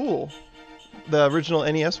later. Cool. The original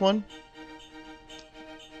NES one?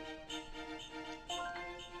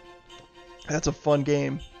 That's a fun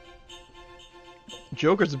game.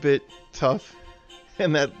 Joker's a bit tough.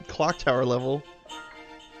 And that clock tower level.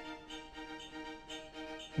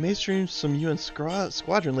 May stream some UN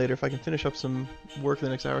Squadron later if I can finish up some work in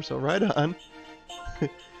the next hour or so. Right on.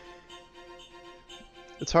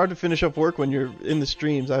 It's hard to finish up work when you're in the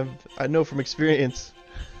streams. I know from experience.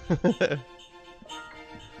 I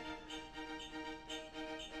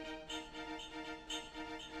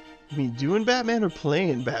mean, doing Batman or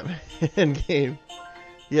playing Batman game?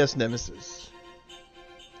 Yes, Nemesis.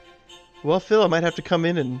 Well, Phil, I might have to come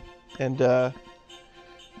in and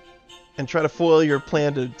try to foil your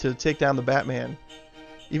plan to take down the Batman.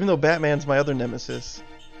 Even though Batman's my other nemesis.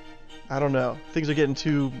 I don't know. Things are getting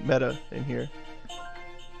too meta in here.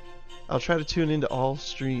 I'll try to tune into all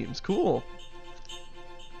streams. Cool.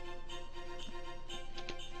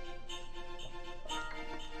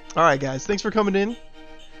 Alright, guys. Thanks for coming in.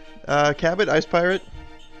 Cabot, Ice Pirate,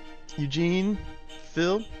 Eugene,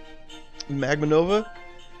 Phil, Magma Nova.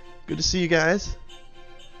 Good to see you guys.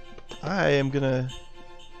 I am gonna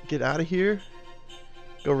get out of here,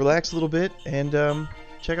 go relax a little bit, and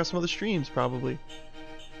check out some other streams probably.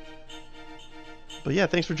 But yeah,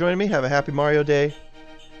 thanks for joining me. Have a happy Mario Day.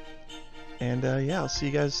 And yeah, I'll see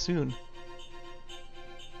you guys soon.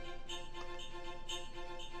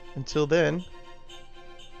 Until then,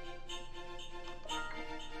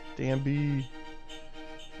 Danby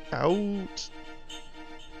out.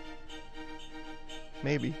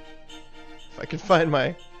 Maybe. If I can find my...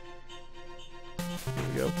 Here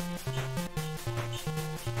we go.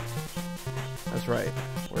 That's right.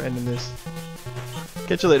 We're ending this.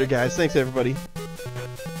 Catch you later, guys. Thanks, everybody.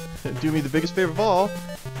 Do me the biggest favor of all.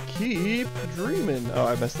 Keep dreaming. Oh,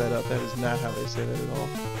 I messed that up. That is not how they say that at all.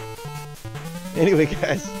 Anyway,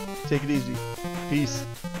 guys, take it easy. Peace.